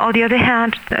 And on the other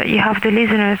hand, you have the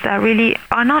listeners that really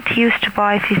are not used to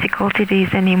buy physical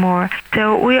CDs anymore.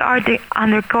 So we are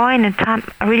undergoing a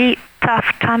really tough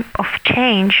time of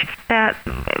change that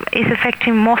is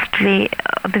affecting mostly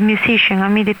the musician.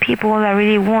 The people that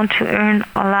really want to earn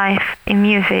a life in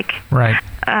music. Right.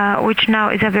 Which now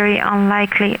is a very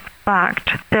unlikely fact.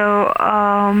 So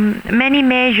many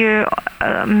major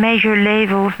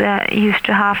labels that used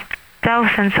to have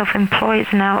thousands of employees,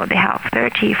 now they have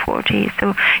 30, 40.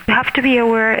 So you have to be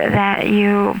aware that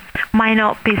you might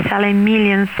not be selling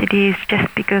million CDs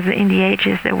just because in the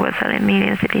ages they were selling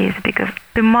million CDs, because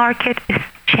the market is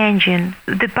changing.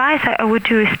 The advice I would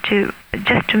do is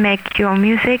to make your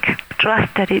music,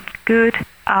 trust that it's good.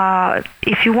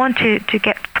 If you want to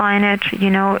get signed,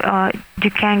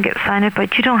 you can get signed,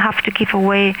 but you don't have to give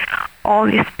away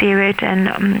all your spirit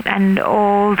and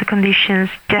all the conditions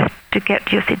just to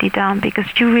get your CD down, because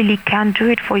you really can do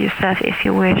it for yourself if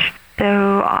you wish.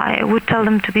 So I would tell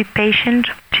them to be patient,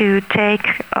 to take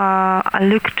a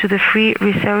look to the free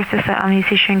resources that a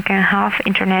musician can have.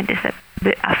 Internet is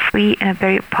a free and a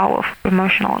very powerful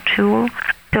promotional tool.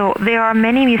 So there are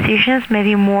many musicians,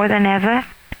 maybe more than ever,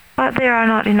 but there are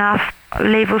not enough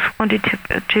labels wanted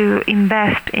to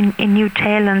invest in new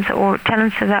talents, or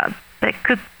talents that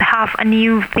could have a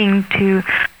new thing to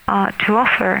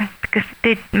offer, because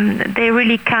they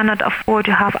really cannot afford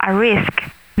to have a risk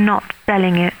not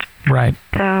selling it. Right.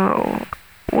 So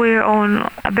we're on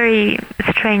a very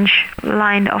strange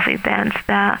line of events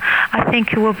that I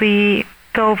think will be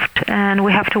solved, and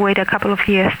we have to wait a couple of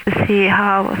years to see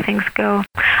how things go.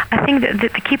 I think that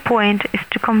the key point is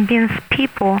to convince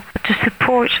people to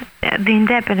support the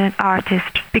independent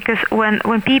artist, because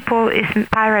when people is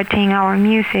pirating our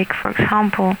music, for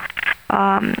example,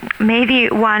 maybe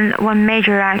one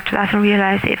major act doesn't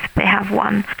realize if they have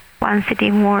one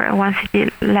CD more or one CD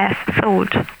less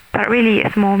sold, but really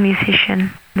a small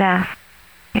musician does,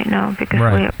 because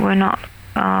right. we're not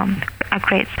a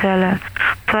great seller.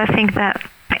 So I think that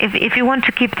if you want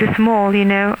to keep it small, you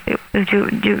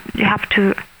have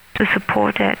to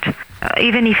support it.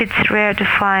 even if it's rare to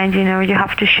find, you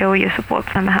have to show your support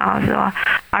somehow. So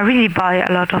I really buy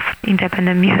a lot of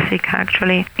independent music,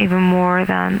 actually, even more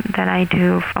than I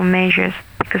do from majors,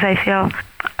 because I feel,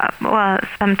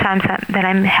 sometimes that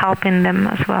I'm helping them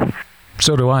as well.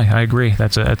 So do I. I agree.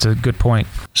 That's a good point.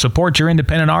 Support your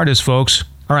independent artists, folks.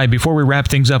 All right, before we wrap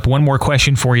things up, one more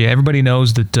question for you. Everybody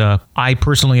knows that I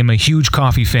personally am a huge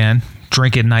coffee fan.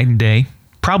 Drink it night and day.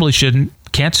 Probably shouldn't.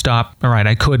 Can't stop. All right,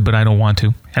 I could, but I don't want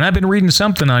to. And I've been reading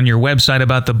something on your website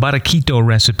about the Barraquito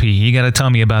recipe. You got to tell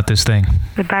me about this thing.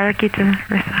 The Barraquito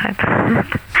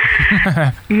recipe.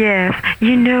 Yes.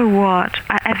 You know what?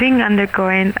 I've been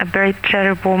undergoing a very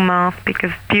terrible month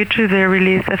because due to the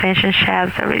release of Ancient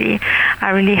Shadows, I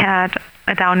really had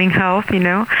a down in health, and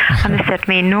they said to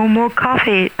me, no more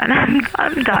coffee, and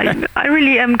I'm dying. I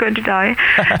really am going to die.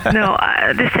 No,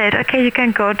 they said, okay, you can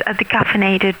go at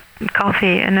decaffeinated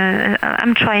coffee, and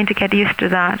I'm trying to get used to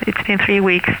that. It's been 3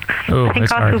 weeks. Oh, I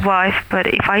think I'll survive, but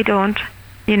if I don't,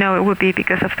 it would be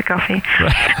because of the coffee.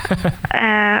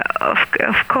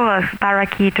 Of course,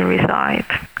 Barraquito recipe.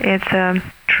 It's a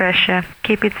treasure.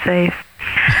 Keep it safe.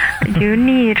 You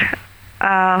need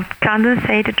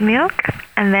condensated milk,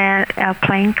 and then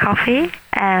plain coffee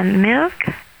and milk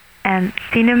and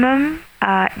cinnamon.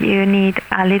 You need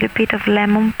a little bit of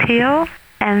lemon peel,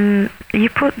 and you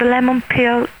put the lemon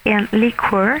peel in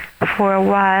liquor for a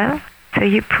while. So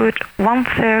you put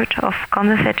 1/3 of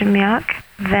condensated milk,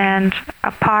 then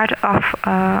a part of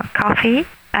coffee,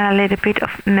 and a little bit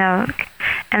of milk,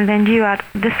 and then you add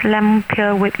this lemon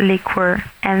peel with liquor,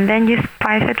 and then you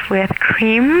spice it with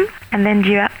cream, and then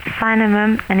you add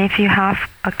cinnamon, and if you have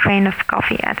a grain of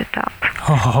coffee at the top.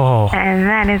 Oh. And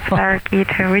then it's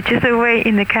Barraquito, which is a way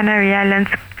in the Canary Islands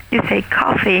you say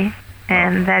coffee,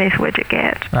 and that is what you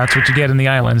get. That's what you get in the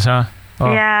islands, huh?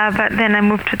 Oh. Yeah, but then I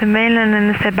moved to the mainland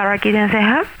and I said Barraquito, and I say,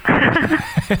 huh?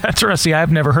 That's right. See,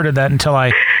 I've never heard of that until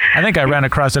I think I ran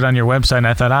across it on your website, and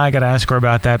I thought, I got to ask her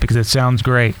about that because it sounds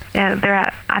great. Yeah,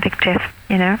 they're addictive,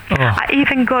 Oh. I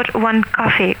even got one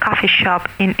coffee shop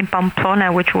in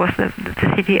Pamplona, which was the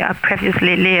city I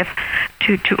previously lived,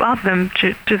 to add them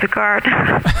to the cart.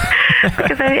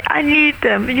 Because I need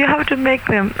them. You have to make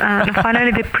them. And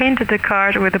finally, they printed the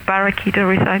card with the Barraquito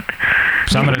recipe.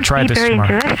 So I'm going to try this tomorrow. I'm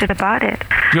very interested about it.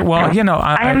 Well,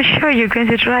 I am sure you're going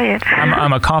to try it.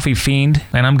 I'm a coffee fiend,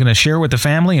 and I'm going to share it with the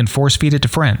family and force feed it to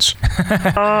friends.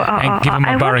 And give them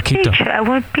a Barraquito. I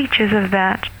want pictures of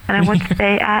that. And I want to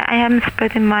say, I am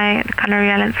spreading my Canary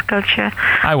Islands culture.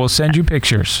 I will send you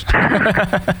pictures.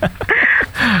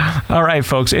 All right,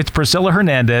 folks, it's Priscilla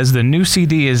Hernandez. The new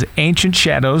CD is Ancient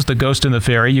Shadows, The Ghost in the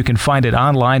Fairy. You can find it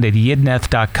online at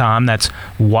yidneth.com. That's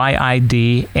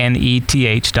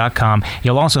YIDNETH.com.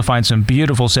 You'll also find some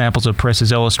beautiful samples of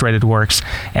Pris's illustrated works.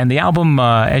 And the album,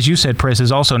 as you said, Pris,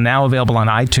 is also now available on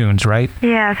iTunes, right?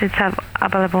 Yes, it's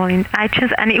available in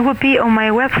iTunes, and it will be on my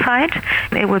website.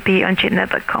 It will be on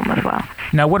yidneth.com as well.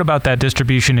 Now, what about that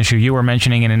distribution issue? You were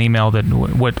mentioning in an email that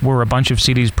what were a bunch of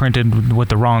CDs printed with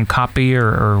the wrong copy,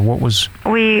 or what was?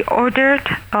 We ordered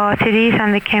CDs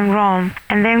and they came wrong,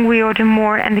 and then we ordered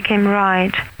more and they came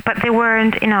right, but they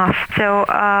weren't enough. So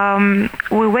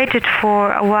we waited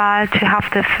for a while to have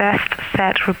the first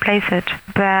set replace it,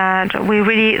 but we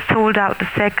really sold out the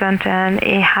second and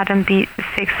it hadn't been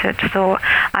fixed. So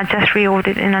I just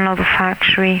reordered in another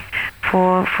factory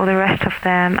for the rest of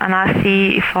them, and I'll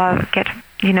see if I'll get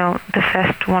the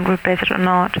first one replaced or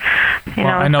not.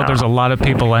 I know there's a lot of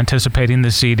people anticipating the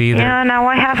CD. Yeah, now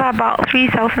I have about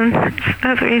 3,000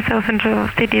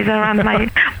 CDs around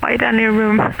my dining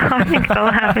room. I think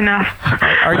I'll have enough.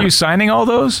 Are you signing all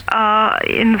those?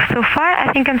 So far,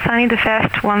 I think I'm signing the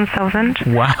first 1,000.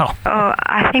 Wow.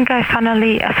 I think I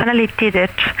finally did it.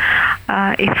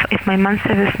 If my mom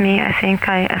serves me, I think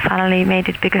I finally made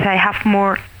it because I have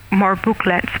more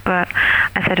booklets, but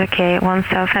I said, okay,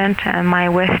 1,000 and my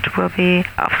waist will be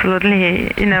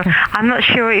absolutely, I'm not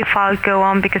sure if I'll go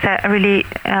on because I really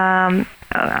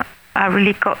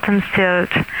got them sealed,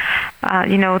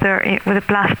 they're with a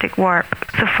plastic warp.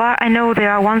 So far, I know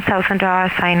there are 1,000 that are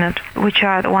signed, which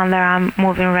are the one that I'm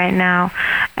moving right now.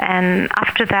 And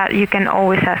after that, you can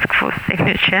always ask for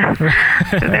signature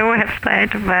to the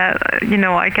website, but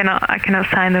I cannot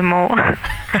sign them all.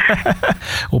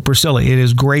 Well, Priscilla, it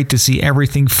is great to see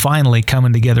everything finally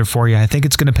coming together for you. I think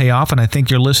it's going to pay off, and I think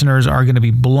your listeners are going to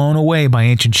be blown away by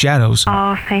Ancient Shadows.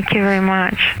 Oh, thank you very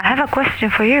much. I have a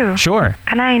question for you. Sure.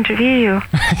 Can I interview you?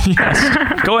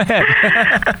 Yes. Go ahead.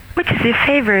 Which is your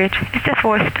favorite? It's the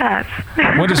 4 stars.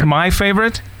 What is my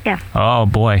favorite? Yeah. Oh,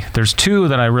 boy. There's 2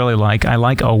 that I really like. I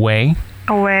like Away.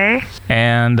 Away.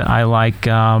 And I like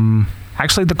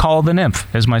Actually, The Call of the Nymph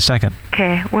is my second.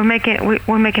 Okay, we're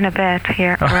making a bet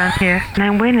here around here, and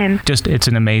I'm winning. It's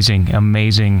an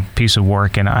amazing piece of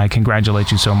work, and I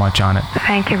congratulate you so much on it.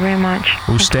 Thank you very much.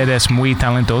 Usted es muy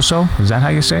talentoso. Is that how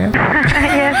you say it?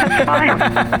 Yes, that's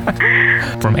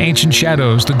fine. From Ancient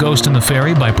Shadows, The Ghost and the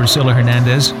Fairy by Priscilla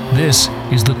Hernandez, this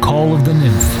is The Call of the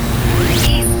Nymph.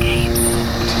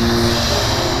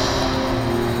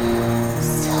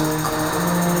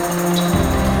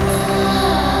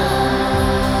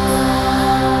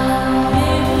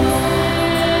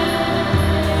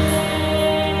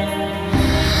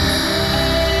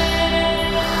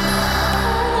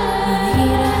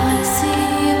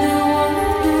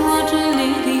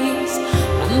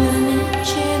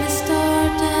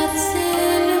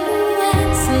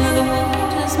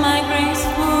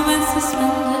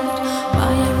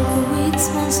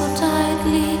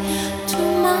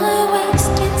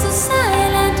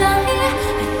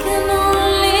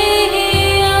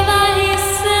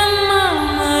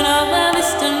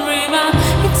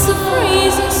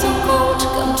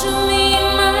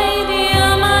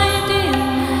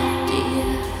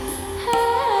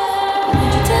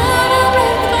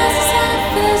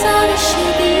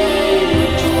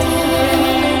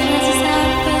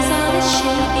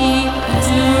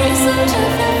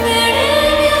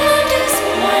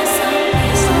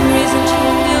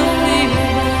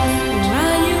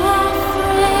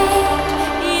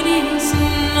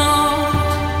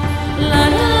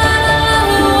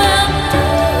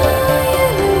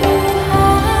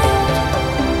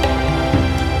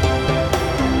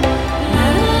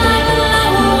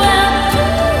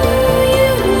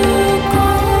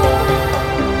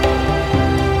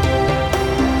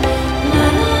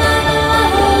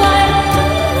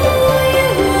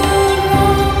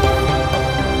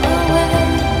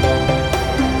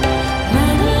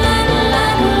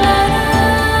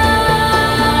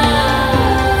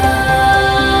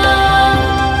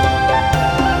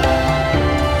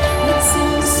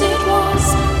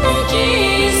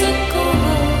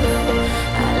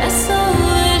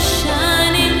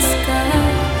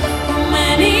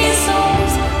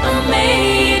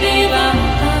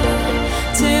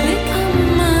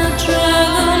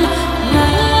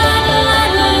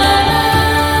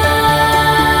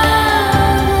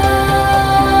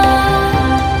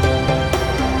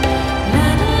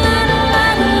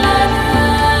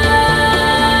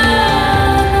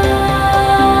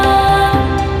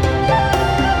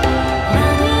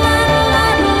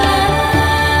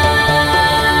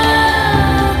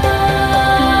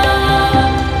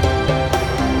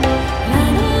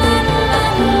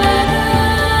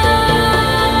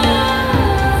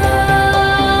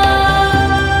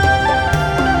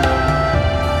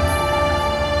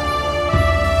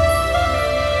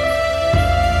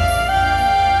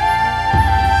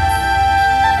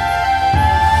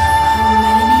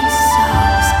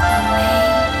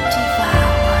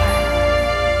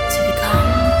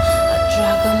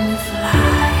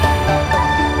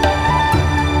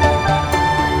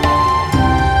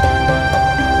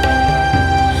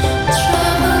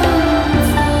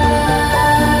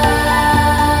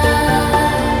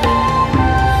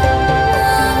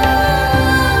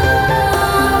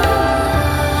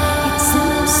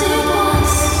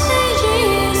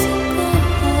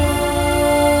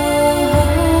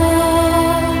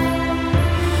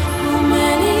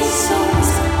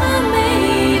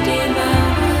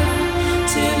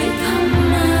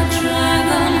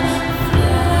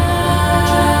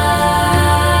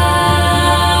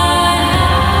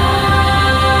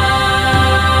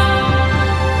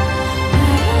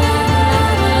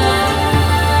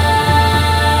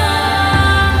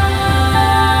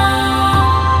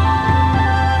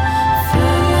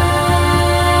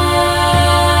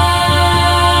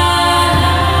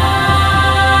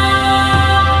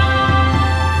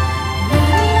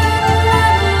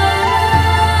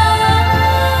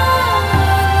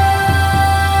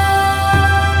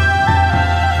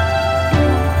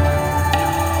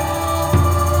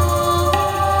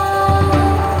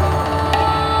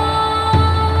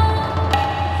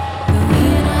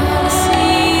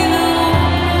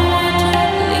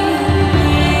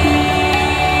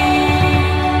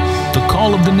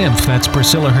 Call of the Nymph. That's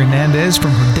Priscilla Hernandez from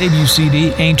her debut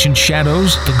CD, Ancient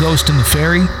Shadows, The Ghost and the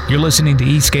Fairy. You're listening to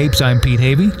Escapes. I'm Pete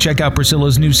Havey. Check out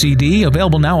Priscilla's new CD,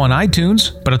 available now on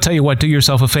iTunes. But I'll tell you what, do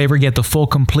yourself a favor, get the full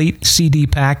complete CD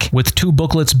pack with 2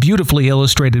 booklets beautifully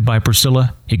illustrated by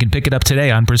Priscilla. You can pick it up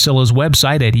today on Priscilla's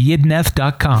website at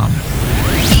yidneth.com.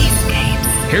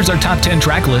 Escapes. Here's our top 10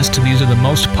 track list. These are the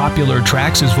most popular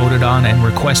tracks as voted on and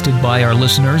requested by our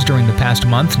listeners during the past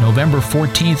month, November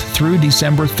 14th through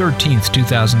December 13th,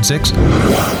 2006.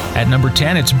 At number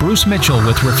 10, it's Bruce Mitchell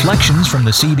with Reflections from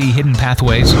the CD Hidden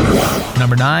Pathways.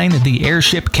 Number 9, The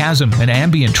Airship Chasm, an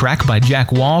ambient track by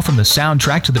Jack Wall from the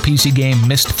soundtrack to the PC game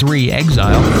Myst 3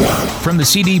 Exile. From the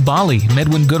CD Bali,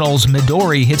 Medwin Goodall's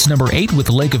Midori hits number 8 with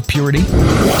Lake of Purity.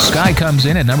 Sky comes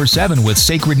in at number 7 with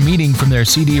Sacred Meeting from their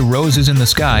CD Roses in the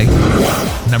Sky.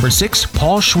 Number 6,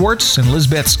 Paul Schwartz and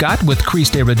Lisbeth Scott with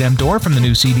Christe Redemptor from the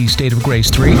new CD State of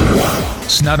Grace 3.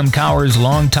 Snudham Cower's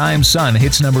Longtime Son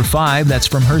hits number 5, that's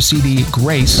from her CD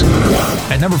Grace.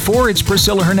 At number 4, it's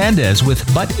Priscilla Hernandez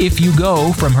with But If You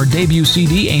Go from her debut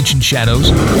CD Ancient Shadows.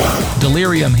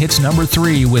 Delirium hits number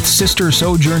 3 with Sister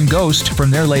Sojourn Ghost from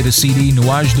their latest CD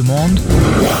Nuage du Monde.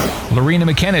 Lorena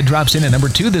McKenna drops in at number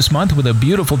 2 this month with a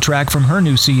beautiful track from her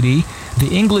new CD,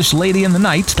 The English Lady in the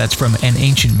Night, that's from An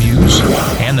Ancient Muse.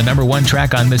 And the number 1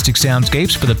 track on Mystic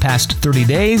Soundscapes for the past 30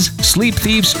 days, Sleep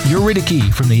Thieves'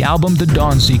 Eurydice from the album The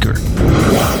Dawn Seeker.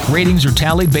 Ratings are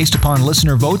tallied based upon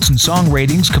listener votes and song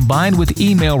ratings combined with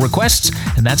email requests,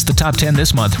 and that's the top 10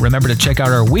 this month. Remember to check out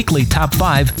our weekly top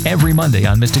 5 every Monday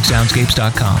on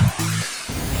MysticSoundscapes.com.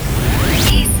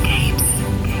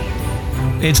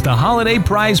 It's the Holiday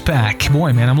Prize Pack.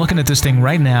 Boy, man, I'm looking at this thing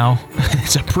right now.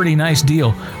 It's a pretty nice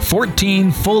deal.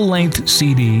 14 full-length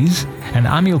CDs, an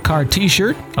Amilcar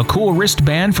t-shirt, a cool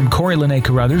wristband from Corey Lene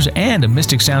Carruthers, and a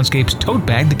Mystic Soundscapes tote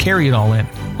bag to carry it all in.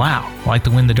 Wow, I like to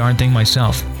win the darn thing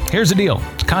myself. Here's the deal.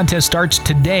 The contest starts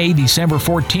today, December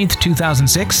 14th,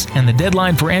 2006, and the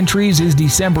deadline for entries is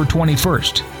December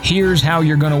 21st. Here's how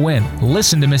you're going to win.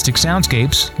 Listen to Mystic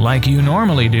Soundscapes like you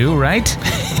normally do, right?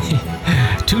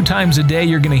 2 times a day,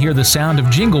 you're going to hear the sound of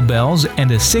jingle bells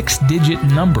and a 6-digit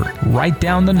number. Write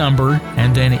down the number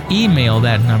and then email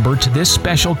that number to this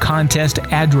special contest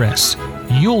address,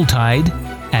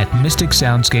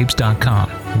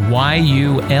 yuletide@mysticsoundscapes.com.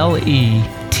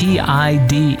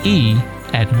 YULETIDE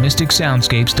at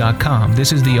mysticsoundscapes.com.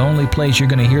 This is the only place you're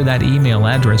going to hear that email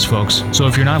address, folks. So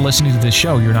if you're not listening to this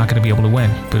show, you're not going to be able to win.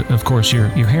 But of course, you're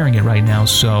hearing it right now,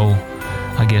 so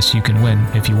I guess you can win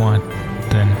if you want.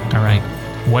 Then, all right,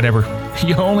 whatever.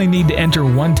 You only need to enter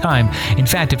 1 time. In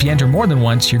fact, if you enter more than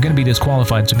once, you're going to be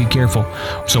disqualified, so be careful.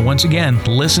 So once again,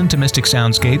 listen to Mystic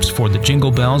Soundscapes for the jingle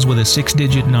bells with a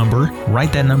 6-digit number.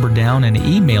 Write that number down and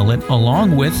email it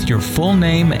along with your full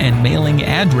name and mailing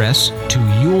address to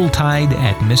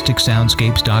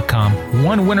yuletide@mysticsoundscapes.com.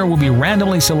 1 winner will be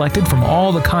randomly selected from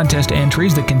all the contest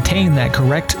entries that contain that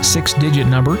correct 6-digit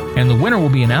number, and the winner will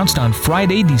be announced on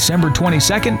Friday, December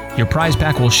 22nd. Your prize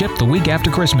pack will ship the week after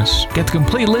Christmas. Get the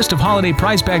complete list of holiday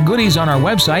prize pack goodies on our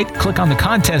website. Click on the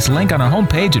contest link on our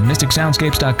homepage at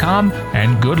mysticsoundscapes.com,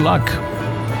 and good luck.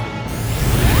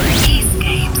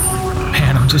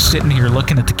 Man, I'm just sitting here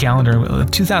looking at the calendar.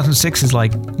 2006 is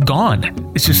like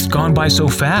gone. It's just gone by so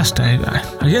fast. I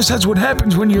guess that's what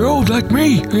happens when you're old like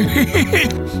me.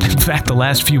 In fact, the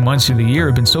last few months of the year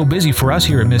have been so busy for us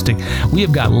here at Mystic. We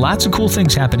have got lots of cool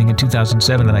things happening in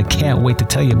 2007 that I can't wait to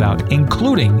tell you about,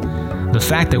 including the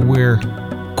fact that we're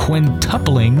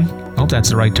quintupling, I hope that's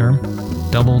the right term,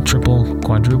 double, triple,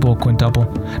 quadruple, quintuple.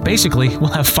 Basically,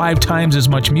 we'll have 5 times as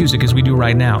much music as we do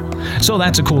right now. So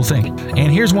that's a cool thing. And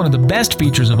here's one of the best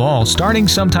features of all. Starting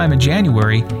sometime in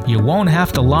January, you won't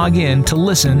have to log in to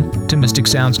listen to Mystic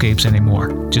Soundscapes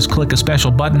anymore. Just click a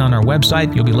special button on our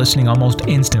website. You'll be listening almost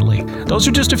instantly. Those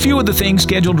are just a few of the things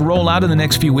scheduled to roll out in the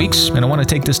next few weeks. And I want to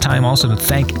take this time also to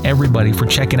thank everybody for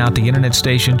checking out the internet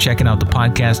station, checking out the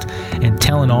podcast, and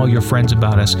telling all your friends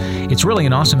about us. It's really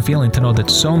an awesome feeling to know that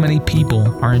so many people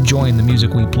are enjoying the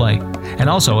music we play. And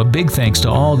also a big thanks to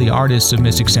all the artists of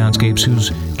Mystic Soundscapes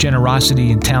whose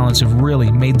generosity and talents have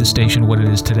really made the station what it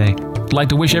is today. I'd like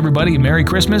to wish everybody a Merry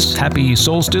Christmas, Happy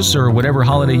Solstice, or whatever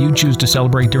holiday you choose to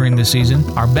celebrate during this season.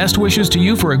 Our best wishes to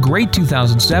you for a great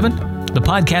 2007. The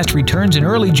podcast returns in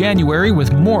early January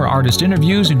with more artist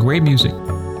interviews and great music.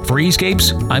 For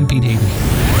eScapes, I'm Pete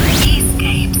Havey.